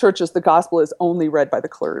 in most churches, the gospel is only read by the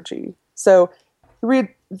clergy. So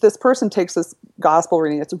this person takes this gospel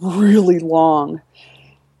reading. It's really long.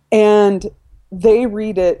 And they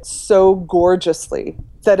read it so gorgeously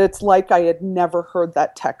that it's like I had never heard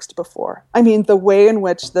that text before. I mean, the way in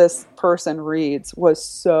which this person reads was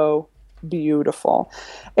so beautiful.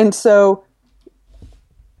 And so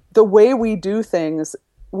the way we do things,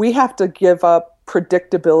 we have to give up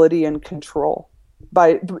predictability and control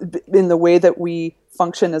in the way that we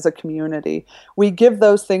function as a community. We give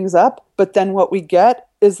those things up, but then what we get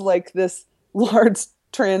is like this large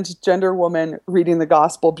transgender woman reading the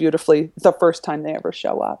gospel beautifully the first time they ever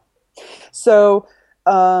show up. So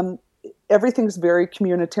everything's very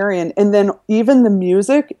communitarian. And then even the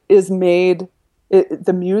music is made,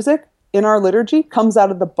 the music in our liturgy comes out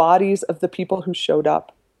of the bodies of the people who showed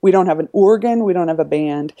up. We don't have an organ, we don't have a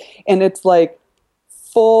band. And it's like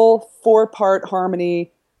full 4-part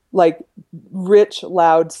harmony, like rich,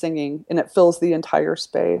 loud singing, and it fills the entire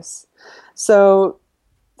space. So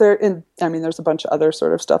there's a bunch of other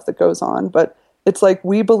sort of stuff that goes on, but it's like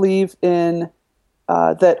we believe in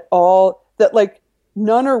that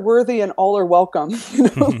none are worthy and all are welcome. You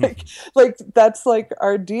know, like that's like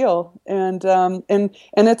our deal, and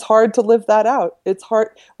it's hard to live that out. It's hard.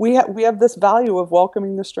 We have this value of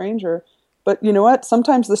welcoming the stranger, but you know what?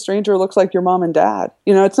 Sometimes the stranger looks like your mom and dad.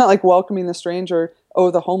 You know, it's not like welcoming the stranger. Oh,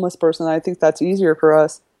 the homeless person. I think that's easier for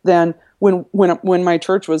us than when my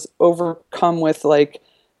church was overcome with like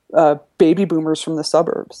baby boomers from the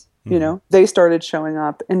suburbs. You know, they started showing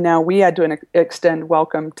up, and now we had to extend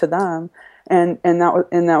welcome to them, and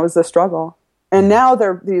that was a struggle. And now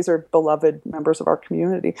these are beloved members of our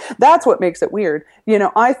community. That's what makes it weird.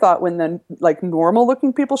 I thought when the normal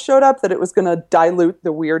looking people showed up that it was going to dilute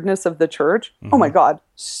the weirdness of the church. Oh my God,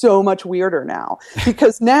 so much weirder now.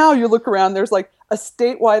 Because now you look around, there's like a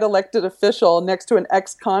statewide elected official next to an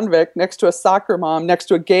ex-convict, next to a soccer mom, next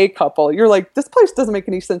to a gay couple. You're like, this place doesn't make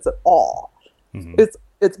any sense at all.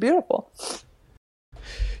 It's beautiful.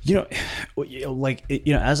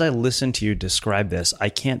 As I listen to you describe this, I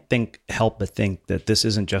can't help but think that this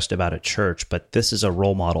isn't just about a church, but this is a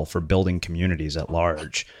role model for building communities at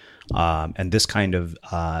large. And this kind of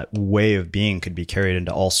way of being could be carried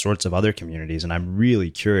into all sorts of other communities. And I'm really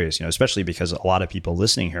curious, especially because a lot of people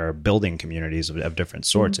listening here are building communities of different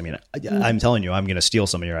sorts. I mean, I'm telling you, I'm going to steal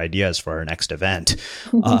some of your ideas for our next event.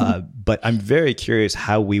 But I'm very curious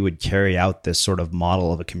how we would carry out this sort of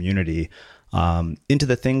model of a community into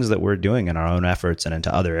the things that we're doing in our own efforts and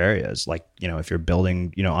into other areas. Like, if you're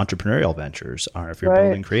building, entrepreneurial ventures, or if you're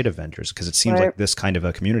building creative ventures, because it seems like this kind of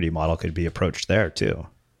a community model could be approached there too.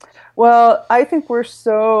 Well, I think we're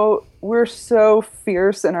so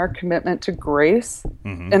fierce in our commitment to grace.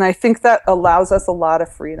 And I think that allows us a lot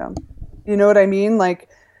of freedom. You know what I mean? Like,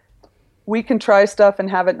 we can try stuff and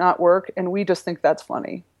have it not work, and we just think that's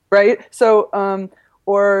funny, right? So,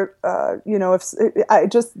 if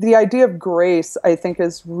the idea of grace, I think,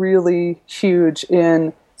 is really huge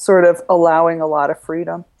in sort of allowing a lot of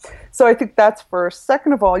freedom. So I think that's first.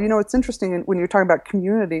 Second of all, it's interesting when you're talking about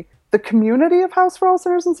community. The community of House for All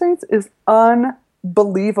Sinners and Saints is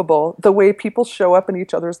unbelievable. The way people show up in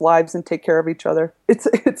each other's lives and take care of each other.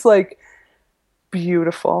 It's like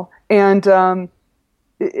beautiful. And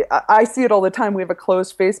I see it all the time. We have a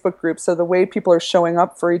closed Facebook group. So the way people are showing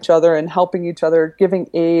up for each other and helping each other, giving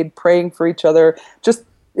aid, praying for each other, just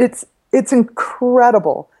it's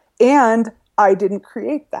incredible. And I didn't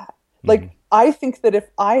create that. Like, I think that if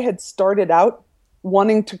I had started out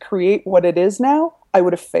wanting to create what it is now, I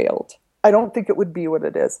would have failed. I don't think it would be what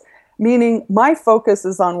it is. Meaning my focus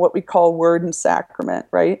is on what we call word and sacrament,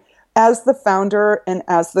 right? As the founder and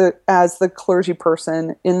as the clergy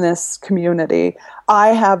person in this community, I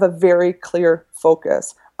have a very clear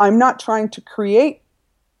focus. I'm not trying to create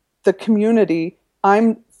the community.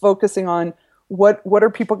 I'm focusing on what are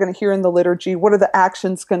people going to hear in the liturgy? What are the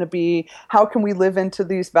actions going to be? How can we live into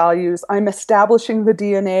these values? I'm establishing the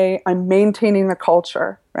DNA. I'm maintaining the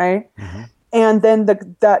culture, right? And then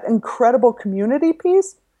that incredible community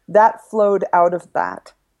piece, that flowed out of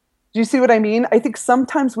that. Do you see what I mean? I think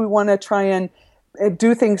sometimes we want to try and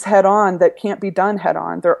do things head on that can't be done head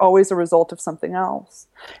on. They're always a result of something else.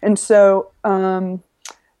 And so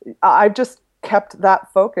I've just kept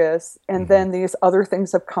that focus, and then these other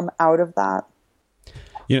things have come out of that.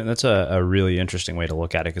 That's a really interesting way to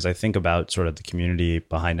look at it, because I think about sort of the community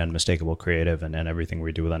behind Unmistakable Creative and everything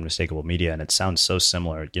we do with Unmistakable Media, and it sounds so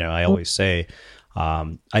similar. I always say,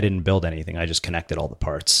 I didn't build anything, I just connected all the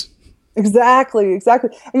parts. Exactly.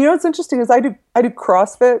 And what's interesting is I do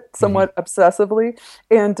CrossFit somewhat obsessively,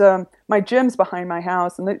 and my gym's behind my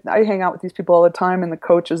house, and I hang out with these people all the time, and the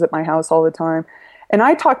coach is at my house all the time. And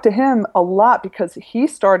I talk to him a lot because he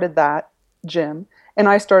started that gym, and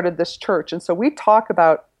I started this church. And so we talk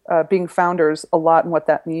about being founders a lot and what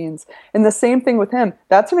that means. And the same thing with him.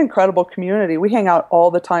 That's an incredible community. We hang out all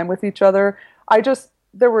the time with each other.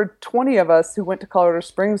 There were 20 of us who went to Colorado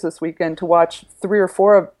Springs this weekend to watch 3 or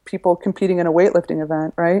 4 of people competing in a weightlifting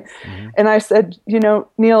event, right? And I said,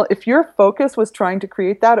 Neil, if your focus was trying to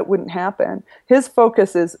create that, it wouldn't happen. His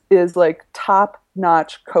focus is like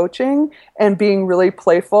top-notch coaching and being really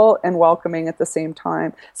playful and welcoming at the same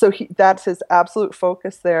time. So that's his absolute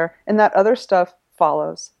focus there. And that other stuff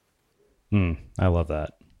follows. I love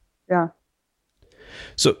that. Yeah.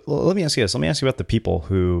 So let me ask you this. Let me ask you about the people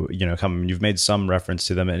who, come. You've made some reference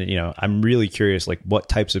to them, and I'm really curious, like, what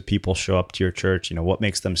types of people show up to your church? What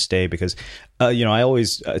makes them stay? Because, I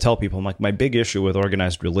always tell people, I'm like, my big issue with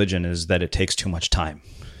organized religion is that it takes too much time.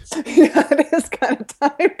 Yeah, it is kind of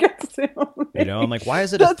time consuming. I'm like, why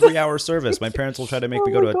is it a 3-hour service? My parents will try to make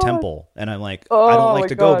me go to a temple, and I'm like, I don't like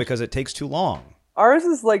to go because it takes too long. Ours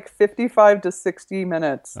is like 55 to 60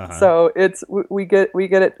 minutes. So we get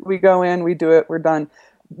it. We go in, we do it, we're done.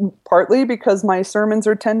 Partly because my sermons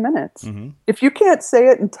are 10 minutes. If you can't say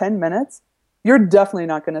it in 10 minutes, you're definitely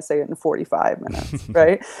not going to say it in 45 minutes,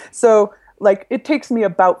 right? So like it takes me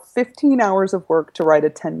about 15 hours of work to write a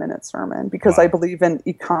 10-minute sermon because I believe in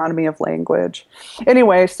economy of language.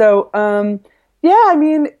 Anyway, so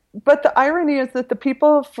but the irony is that the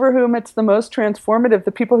people for whom it's the most transformative,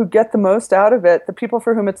 the people who get the most out of it, the people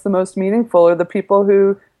for whom it's the most meaningful are the people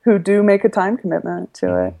who do make a time commitment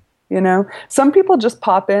to it. Some people just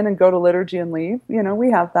pop in and go to liturgy and leave.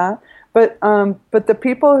 We have that. But the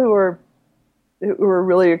people who are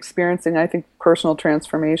really experiencing, I think, personal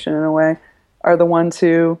transformation in a way, are the ones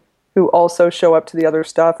who also show up to the other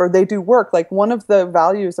stuff, or they do work. Like, one of the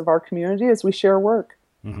values of our community is we share work.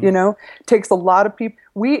 It takes a lot of people.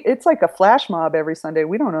 It's like a flash mob every Sunday.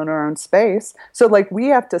 We don't own our own space. So like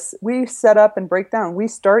we set up and break down. We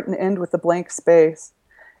start and end with a blank space.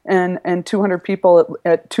 And 200 people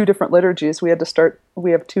at 2 different liturgies. We have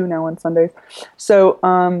 2 now on Sundays. So,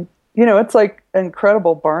 it's like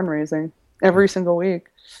incredible barn raising every single week.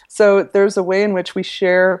 So there's a way in which we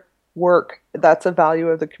share work. That's a value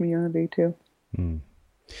of the community too.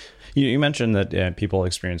 You mentioned that people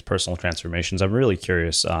experience personal transformations. I'm really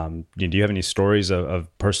curious. Do you have any stories of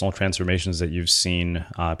personal transformations that you've seen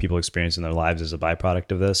people experience in their lives as a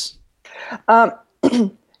byproduct of this?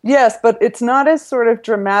 Yes, but it's not as sort of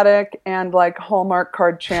dramatic and like Hallmark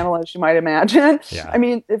card channel as you might imagine. Yeah. I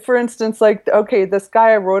mean, for instance, this guy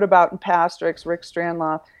I wrote about in Pastrix, Rick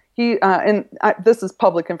Strandloff, this is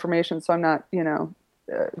public information, so I'm not,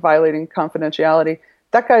 violating confidentiality.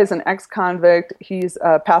 That guy is an ex-convict. He's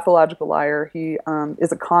a pathological liar. He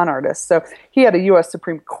is a con artist. So he had a U.S.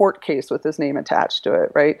 Supreme Court case with his name attached to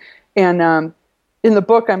it, right? And in the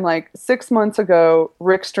book, I'm like, 6 months ago,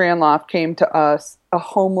 Rick Strandloff came to us, a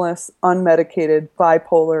homeless, unmedicated,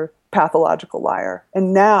 bipolar, pathological liar.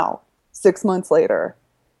 And now, 6 months later,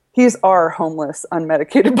 he's our homeless,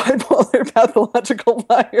 unmedicated, bipolar, pathological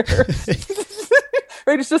liar.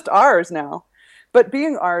 Right? It's just ours now. But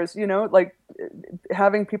being ours,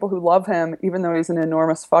 having people who love him, even though he's an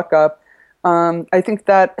enormous fuck up, I think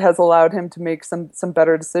that has allowed him to make some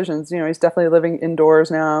better decisions. He's definitely living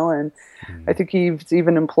indoors now, and I think he's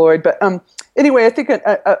even employed. But anyway, I think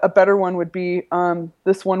a better one would be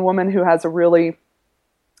this one woman who had a really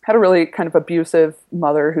kind of abusive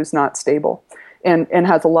mother who's not stable, and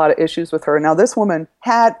has a lot of issues with her. Now, this woman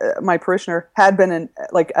my parishioner had been in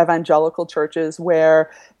like evangelical churches where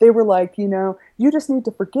they were like, you just need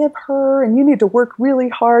to forgive her and you need to work really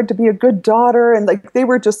hard to be a good daughter. And like, they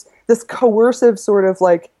were just this coercive sort of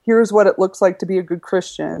like, here's what it looks like to be a good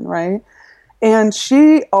Christian, right? And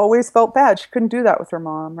she always felt bad. She couldn't do that with her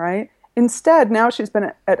mom, right? Instead, now she's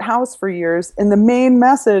been at house for years, and the main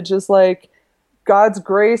message is like, God's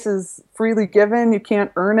grace is freely given. You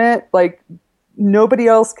can't earn it. Like, nobody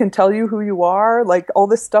else can tell you who you are. Like, all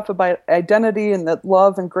this stuff about identity and the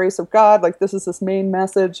love and grace of God. Like, this is this main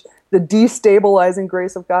message, the destabilizing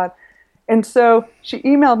grace of God. And so she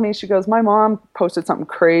emailed me. She goes, my mom posted something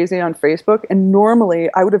crazy on Facebook. And normally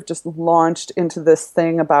I would have just launched into this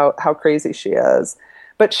thing about how crazy she is.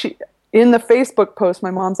 But in the Facebook post,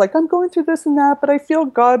 my mom's like, I'm going through this and that, but I feel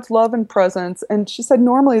God's love and presence. And she said,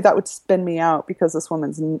 normally that would spin me out because this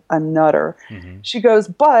woman's a nutter. Mm-hmm. She goes,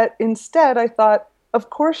 but instead I thought, of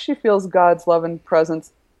course she feels God's love and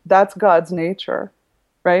presence. That's God's nature,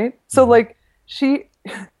 right? Mm-hmm. So like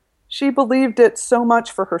she believed it so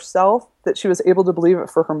much for herself that she was able to believe it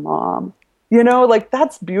for her mom. Like,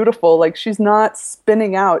 that's beautiful. Like, she's not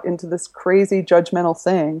spinning out into this crazy judgmental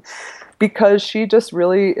thing because she just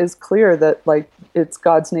really is clear that, like, it's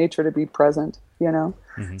God's nature to be present,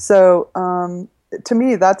 Mm-hmm. So, to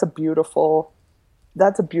me, that's a beautiful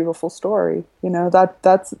story.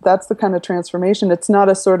 That's the kind of transformation. It's not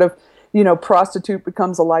a sort of, prostitute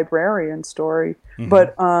becomes a librarian story,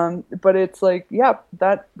 mm-hmm. but it's like, yeah,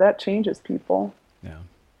 that changes people. Yeah.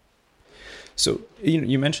 So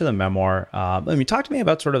you mentioned the memoir. Talk to me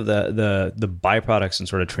about sort of the byproducts and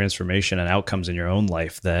sort of transformation and outcomes in your own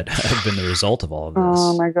life that have been the result of all of this.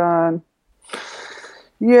 Oh my God.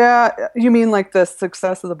 Yeah. You mean like the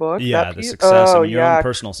success of the book? Yeah, the success. Your own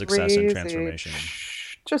personal success and transformation.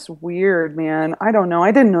 Just weird, man. I don't know.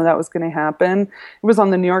 I didn't know that was going to happen. It was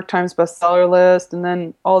on the New York Times bestseller list, and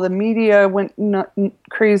then all the media went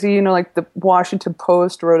crazy. Like the Washington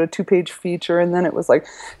Post wrote a 2-page feature, and then it was like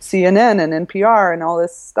CNN and NPR and all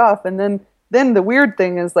this stuff. And then the weird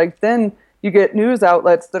thing is, like, then you get news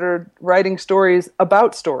outlets that are writing stories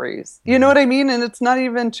about stories. You know what I mean? And it's not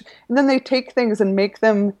even. And then they take things and make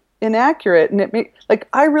them inaccurate, and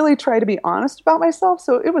I really try to be honest about myself,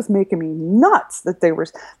 so it was making me nuts that they were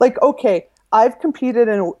like, okay, I've competed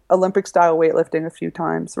in Olympic style weightlifting a few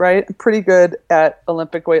times, right? I'm pretty good at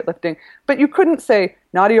Olympic weightlifting, but you couldn't say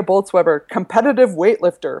Nadia Bolz-Weber, competitive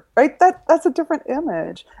weightlifter, right? That's a different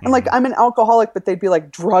image. Mm-hmm. And like, I'm an alcoholic, but they'd be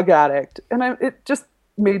like drug addict, and it just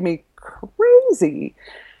made me crazy.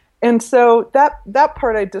 And so that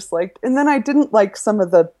part I disliked, and then I didn't like some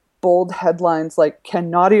of the bold headlines like,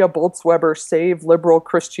 can Nadia Bolz-Weber save liberal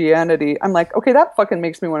Christianity? I'm like, okay, that fucking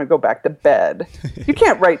makes me want to go back to bed. You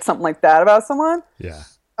can't write something like that about someone. Yeah.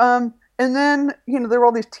 And then, there were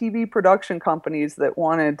all these TV production companies that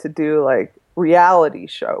wanted to do like reality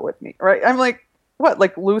show with me, right? I'm like, what,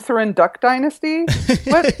 like Lutheran Duck Dynasty?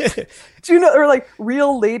 What? Do you know, or like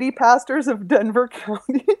Real Lady Pastors of Denver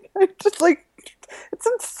County? I'm just like, it's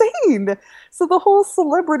insane. So the whole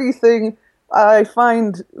celebrity thing I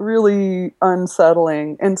find really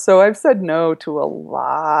unsettling. And so I've said no to a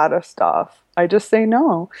lot of stuff. I just say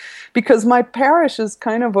no because my parish is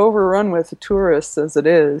kind of overrun with tourists as it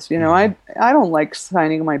is. I don't like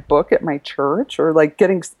signing my book at my church or like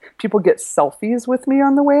getting people get selfies with me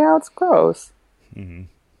on the way out. It's gross.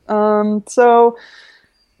 Mm-hmm. So,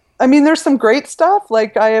 I mean, there's some great stuff.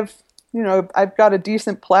 Like I've got a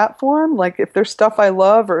decent platform. Like if there's stuff I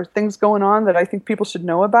love or things going on that I think people should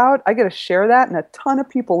know about, I get to share that and a ton of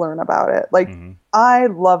people learn about it. Like I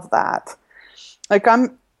love that. Like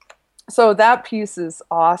so that piece is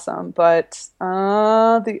awesome. But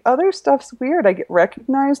the other stuff's weird. I get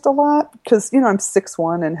recognized a lot because, I'm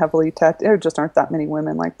 6'1" and heavily tattooed. There just aren't that many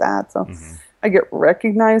women like that. So I get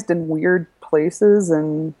recognized in weird places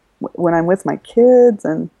and when I'm with my kids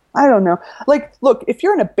and I don't know. Like, look, if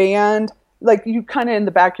you're in a band, like you kind of in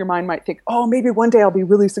the back of your mind might think, oh, maybe one day I'll be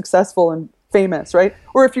really successful and famous, right?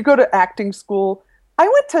 Or if you go to acting school, I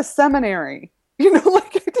went to seminary,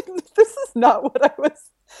 like this is not what I was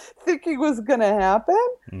thinking was going to happen.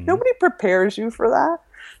 Nobody prepares you for that.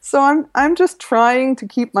 So I'm just trying to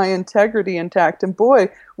keep my integrity intact. And boy,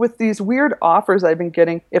 with these weird offers I've been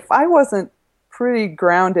getting, if I wasn't pretty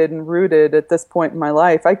grounded and rooted at this point in my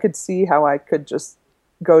life, I could see how I could just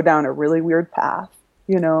go down a really weird path,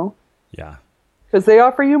 Yeah. Because they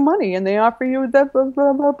offer you money and they offer you that blah,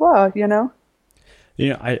 blah, blah, blah,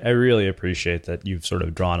 I really appreciate that you've sort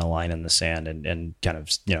of drawn a line in the sand and kind of,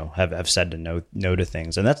 have said no to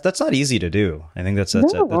things. And that's not easy to do. I think that's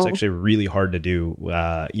actually really hard to do,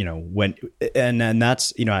 and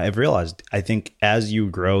that's, I've realized, I think as you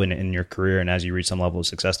grow in your career and as you reach some level of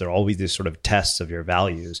success, there are always these sort of tests of your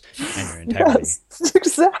values and your integrity. Yes,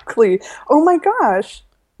 exactly. Oh my gosh.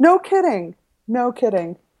 No kidding.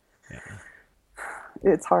 Yeah.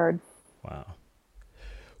 It's hard. Wow.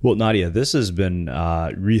 Well, Nadia, this has been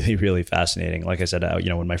really, really fascinating. Like I said,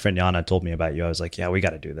 when my friend Yana told me about you, I was like, yeah, we got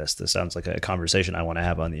to do this. This sounds like a conversation I want to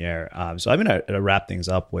have on the air. So I'm going to wrap things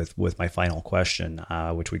up with my final question,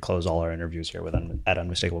 which we close all our interviews here at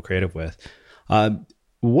Unmistakable Creative with.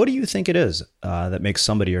 What do you think it is that makes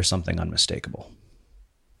somebody or something unmistakable?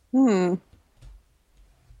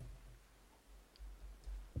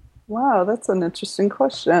 Wow, that's an interesting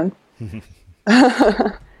question.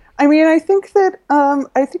 I mean, I think that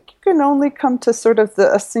you can only come to sort of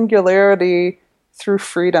a singularity through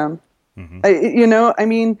freedom.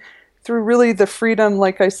 Through really the freedom,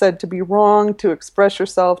 like I said, to be wrong, to express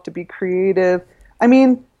yourself, to be creative. I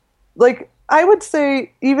mean, like I would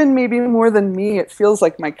say even maybe more than me, it feels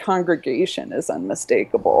like my congregation is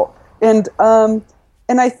unmistakable. And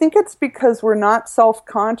I think it's because we're not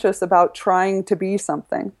self-conscious about trying to be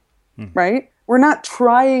something, right? We're not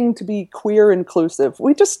trying to be queer inclusive.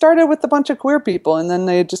 We just started with a bunch of queer people and then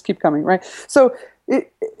they just keep coming, right? So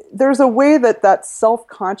there's a way that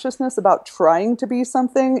self-consciousness about trying to be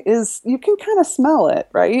something is, you can kind of smell it,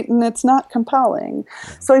 right? And it's not compelling.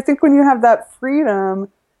 So I think when you have that freedom,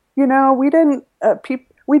 we didn't,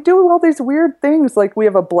 we do all these weird things. Like we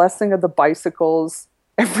have a blessing of the bicycles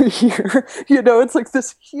every year. It's like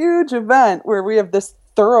this huge event where we have this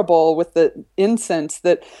thurible with the incense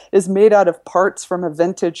that is made out of parts from a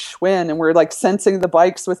vintage Schwinn, and we're like censing the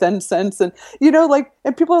bikes with incense, and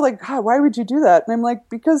and people are like, God, why would you do that? And I'm like,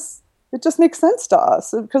 because it just makes sense to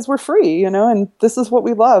us, because we're free, and this is what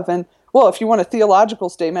we love. And well, if you want a theological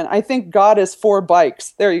statement, I think God is for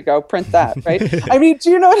bikes. There you go, print that, right? I mean,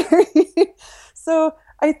 do you know what I mean? So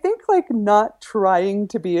I think like not trying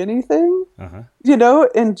to be anything,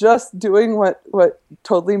 and just doing what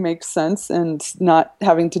totally makes sense and not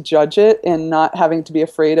having to judge it and not having to be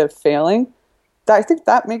afraid of failing. I think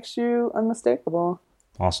that makes you unmistakable.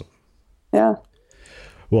 Awesome. Yeah.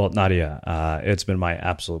 Well, Nadia, it's been my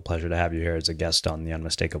absolute pleasure to have you here as a guest on the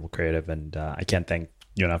Unmistakable Creative. And I can't thank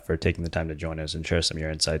you enough for taking the time to join us and share some of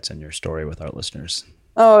your insights and your story with our listeners.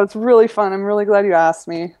 Oh, it's really fun. I'm really glad you asked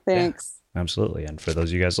me. Thanks. Yeah. Absolutely. And for those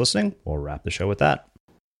of you guys listening, we'll wrap the show with that.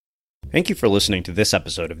 Thank you for listening to this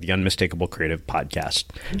episode of the Unmistakable Creative Podcast.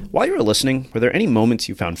 While you were listening, were there any moments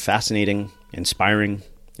you found fascinating, inspiring,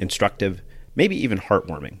 instructive, maybe even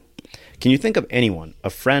heartwarming? Can you think of anyone, a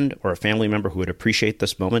friend or a family member who would appreciate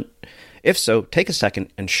this moment? If so, take a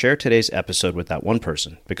second and share today's episode with that one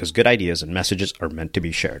person, because good ideas and messages are meant to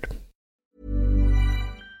be shared.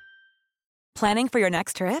 Planning for your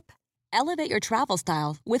next trip? Elevate your travel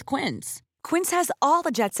style with Quince. Quince has all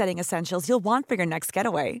the jet-setting essentials you'll want for your next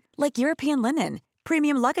getaway, like European linen,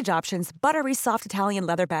 premium luggage options, buttery soft Italian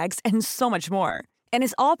leather bags, and so much more. And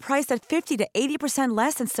is all priced at 50 to 80%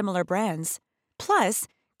 less than similar brands. Plus,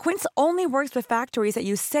 Quince only works with factories that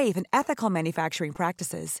use safe and ethical manufacturing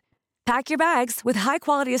practices. Pack your bags with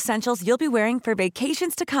high-quality essentials you'll be wearing for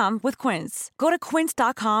vacations to come with Quince. Go to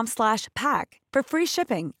quince.com/pack for free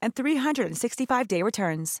shipping and 365-day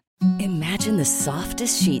returns. Imagine the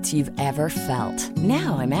softest sheets you've ever felt.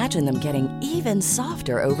 Now imagine them getting even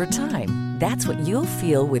softer over time. That's what you'll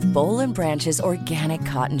feel with Boll & Branch's organic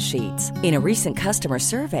cotton sheets. In a recent customer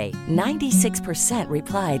survey, 96%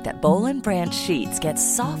 replied that Boll & Branch sheets get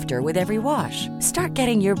softer with every wash. Start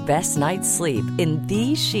getting your best night's sleep in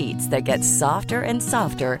these sheets that get softer and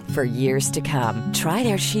softer for years to come. Try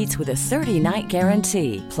their sheets with a 30-night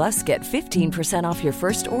guarantee. Plus, get 15% off your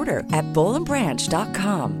first order at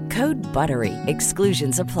bollandbranch.com. Code BUTTERY.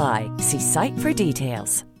 Exclusions apply. See site for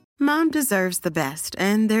details. Mom deserves the best,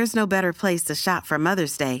 and there's no better place to shop for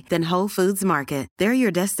Mother's Day than Whole Foods Market. They're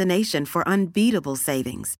your destination for unbeatable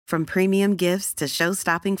savings, from premium gifts to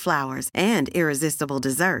show-stopping flowers and irresistible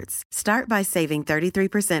desserts. Start by saving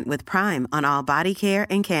 33% with Prime on all body care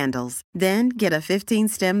and candles. Then get a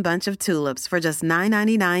 15-stem bunch of tulips for just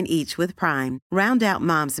 $9.99 each with Prime. Round out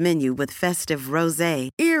Mom's menu with festive rosé,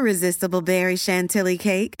 irresistible berry chantilly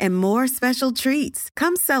cake, and more special treats.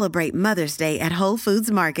 Come celebrate Mother's Day at Whole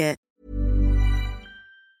Foods Market.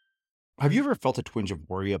 Have you ever felt a twinge of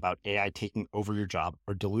worry about AI taking over your job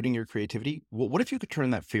or diluting your creativity? Well, what if you could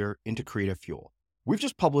turn that fear into creative fuel? We've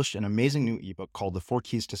just published an amazing new ebook called The 4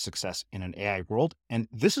 Keys to Success in an AI World, and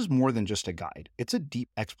this is more than just a guide. It's a deep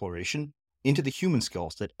exploration into the human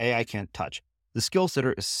skills that AI can't touch, the skills that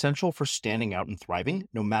are essential for standing out and thriving,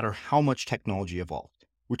 no matter how much technology evolves.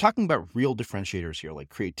 We're talking about real differentiators here, like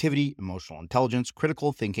creativity, emotional intelligence,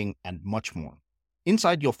 critical thinking, and much more.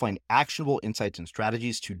 Inside, you'll find actionable insights and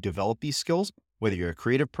strategies to develop these skills, whether you're a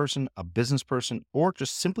creative person, a business person, or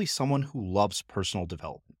just simply someone who loves personal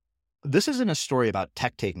development. This isn't a story about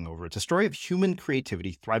tech taking over. It's a story of human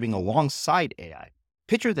creativity thriving alongside AI.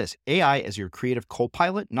 Picture this, AI as your creative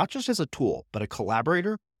co-pilot, not just as a tool, but a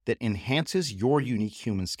collaborator that enhances your unique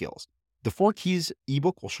human skills. The 4 Keys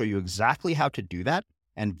ebook will show you exactly how to do that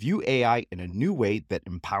and view AI in a new way that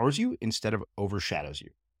empowers you instead of overshadows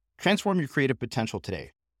you. Transform your creative potential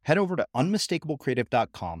today. Head over to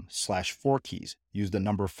unmistakablecreative.com/4keys. Use the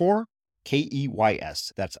number 4,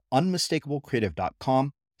 KEYS. That's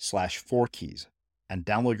unmistakablecreative.com/4keys and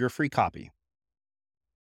download your free copy.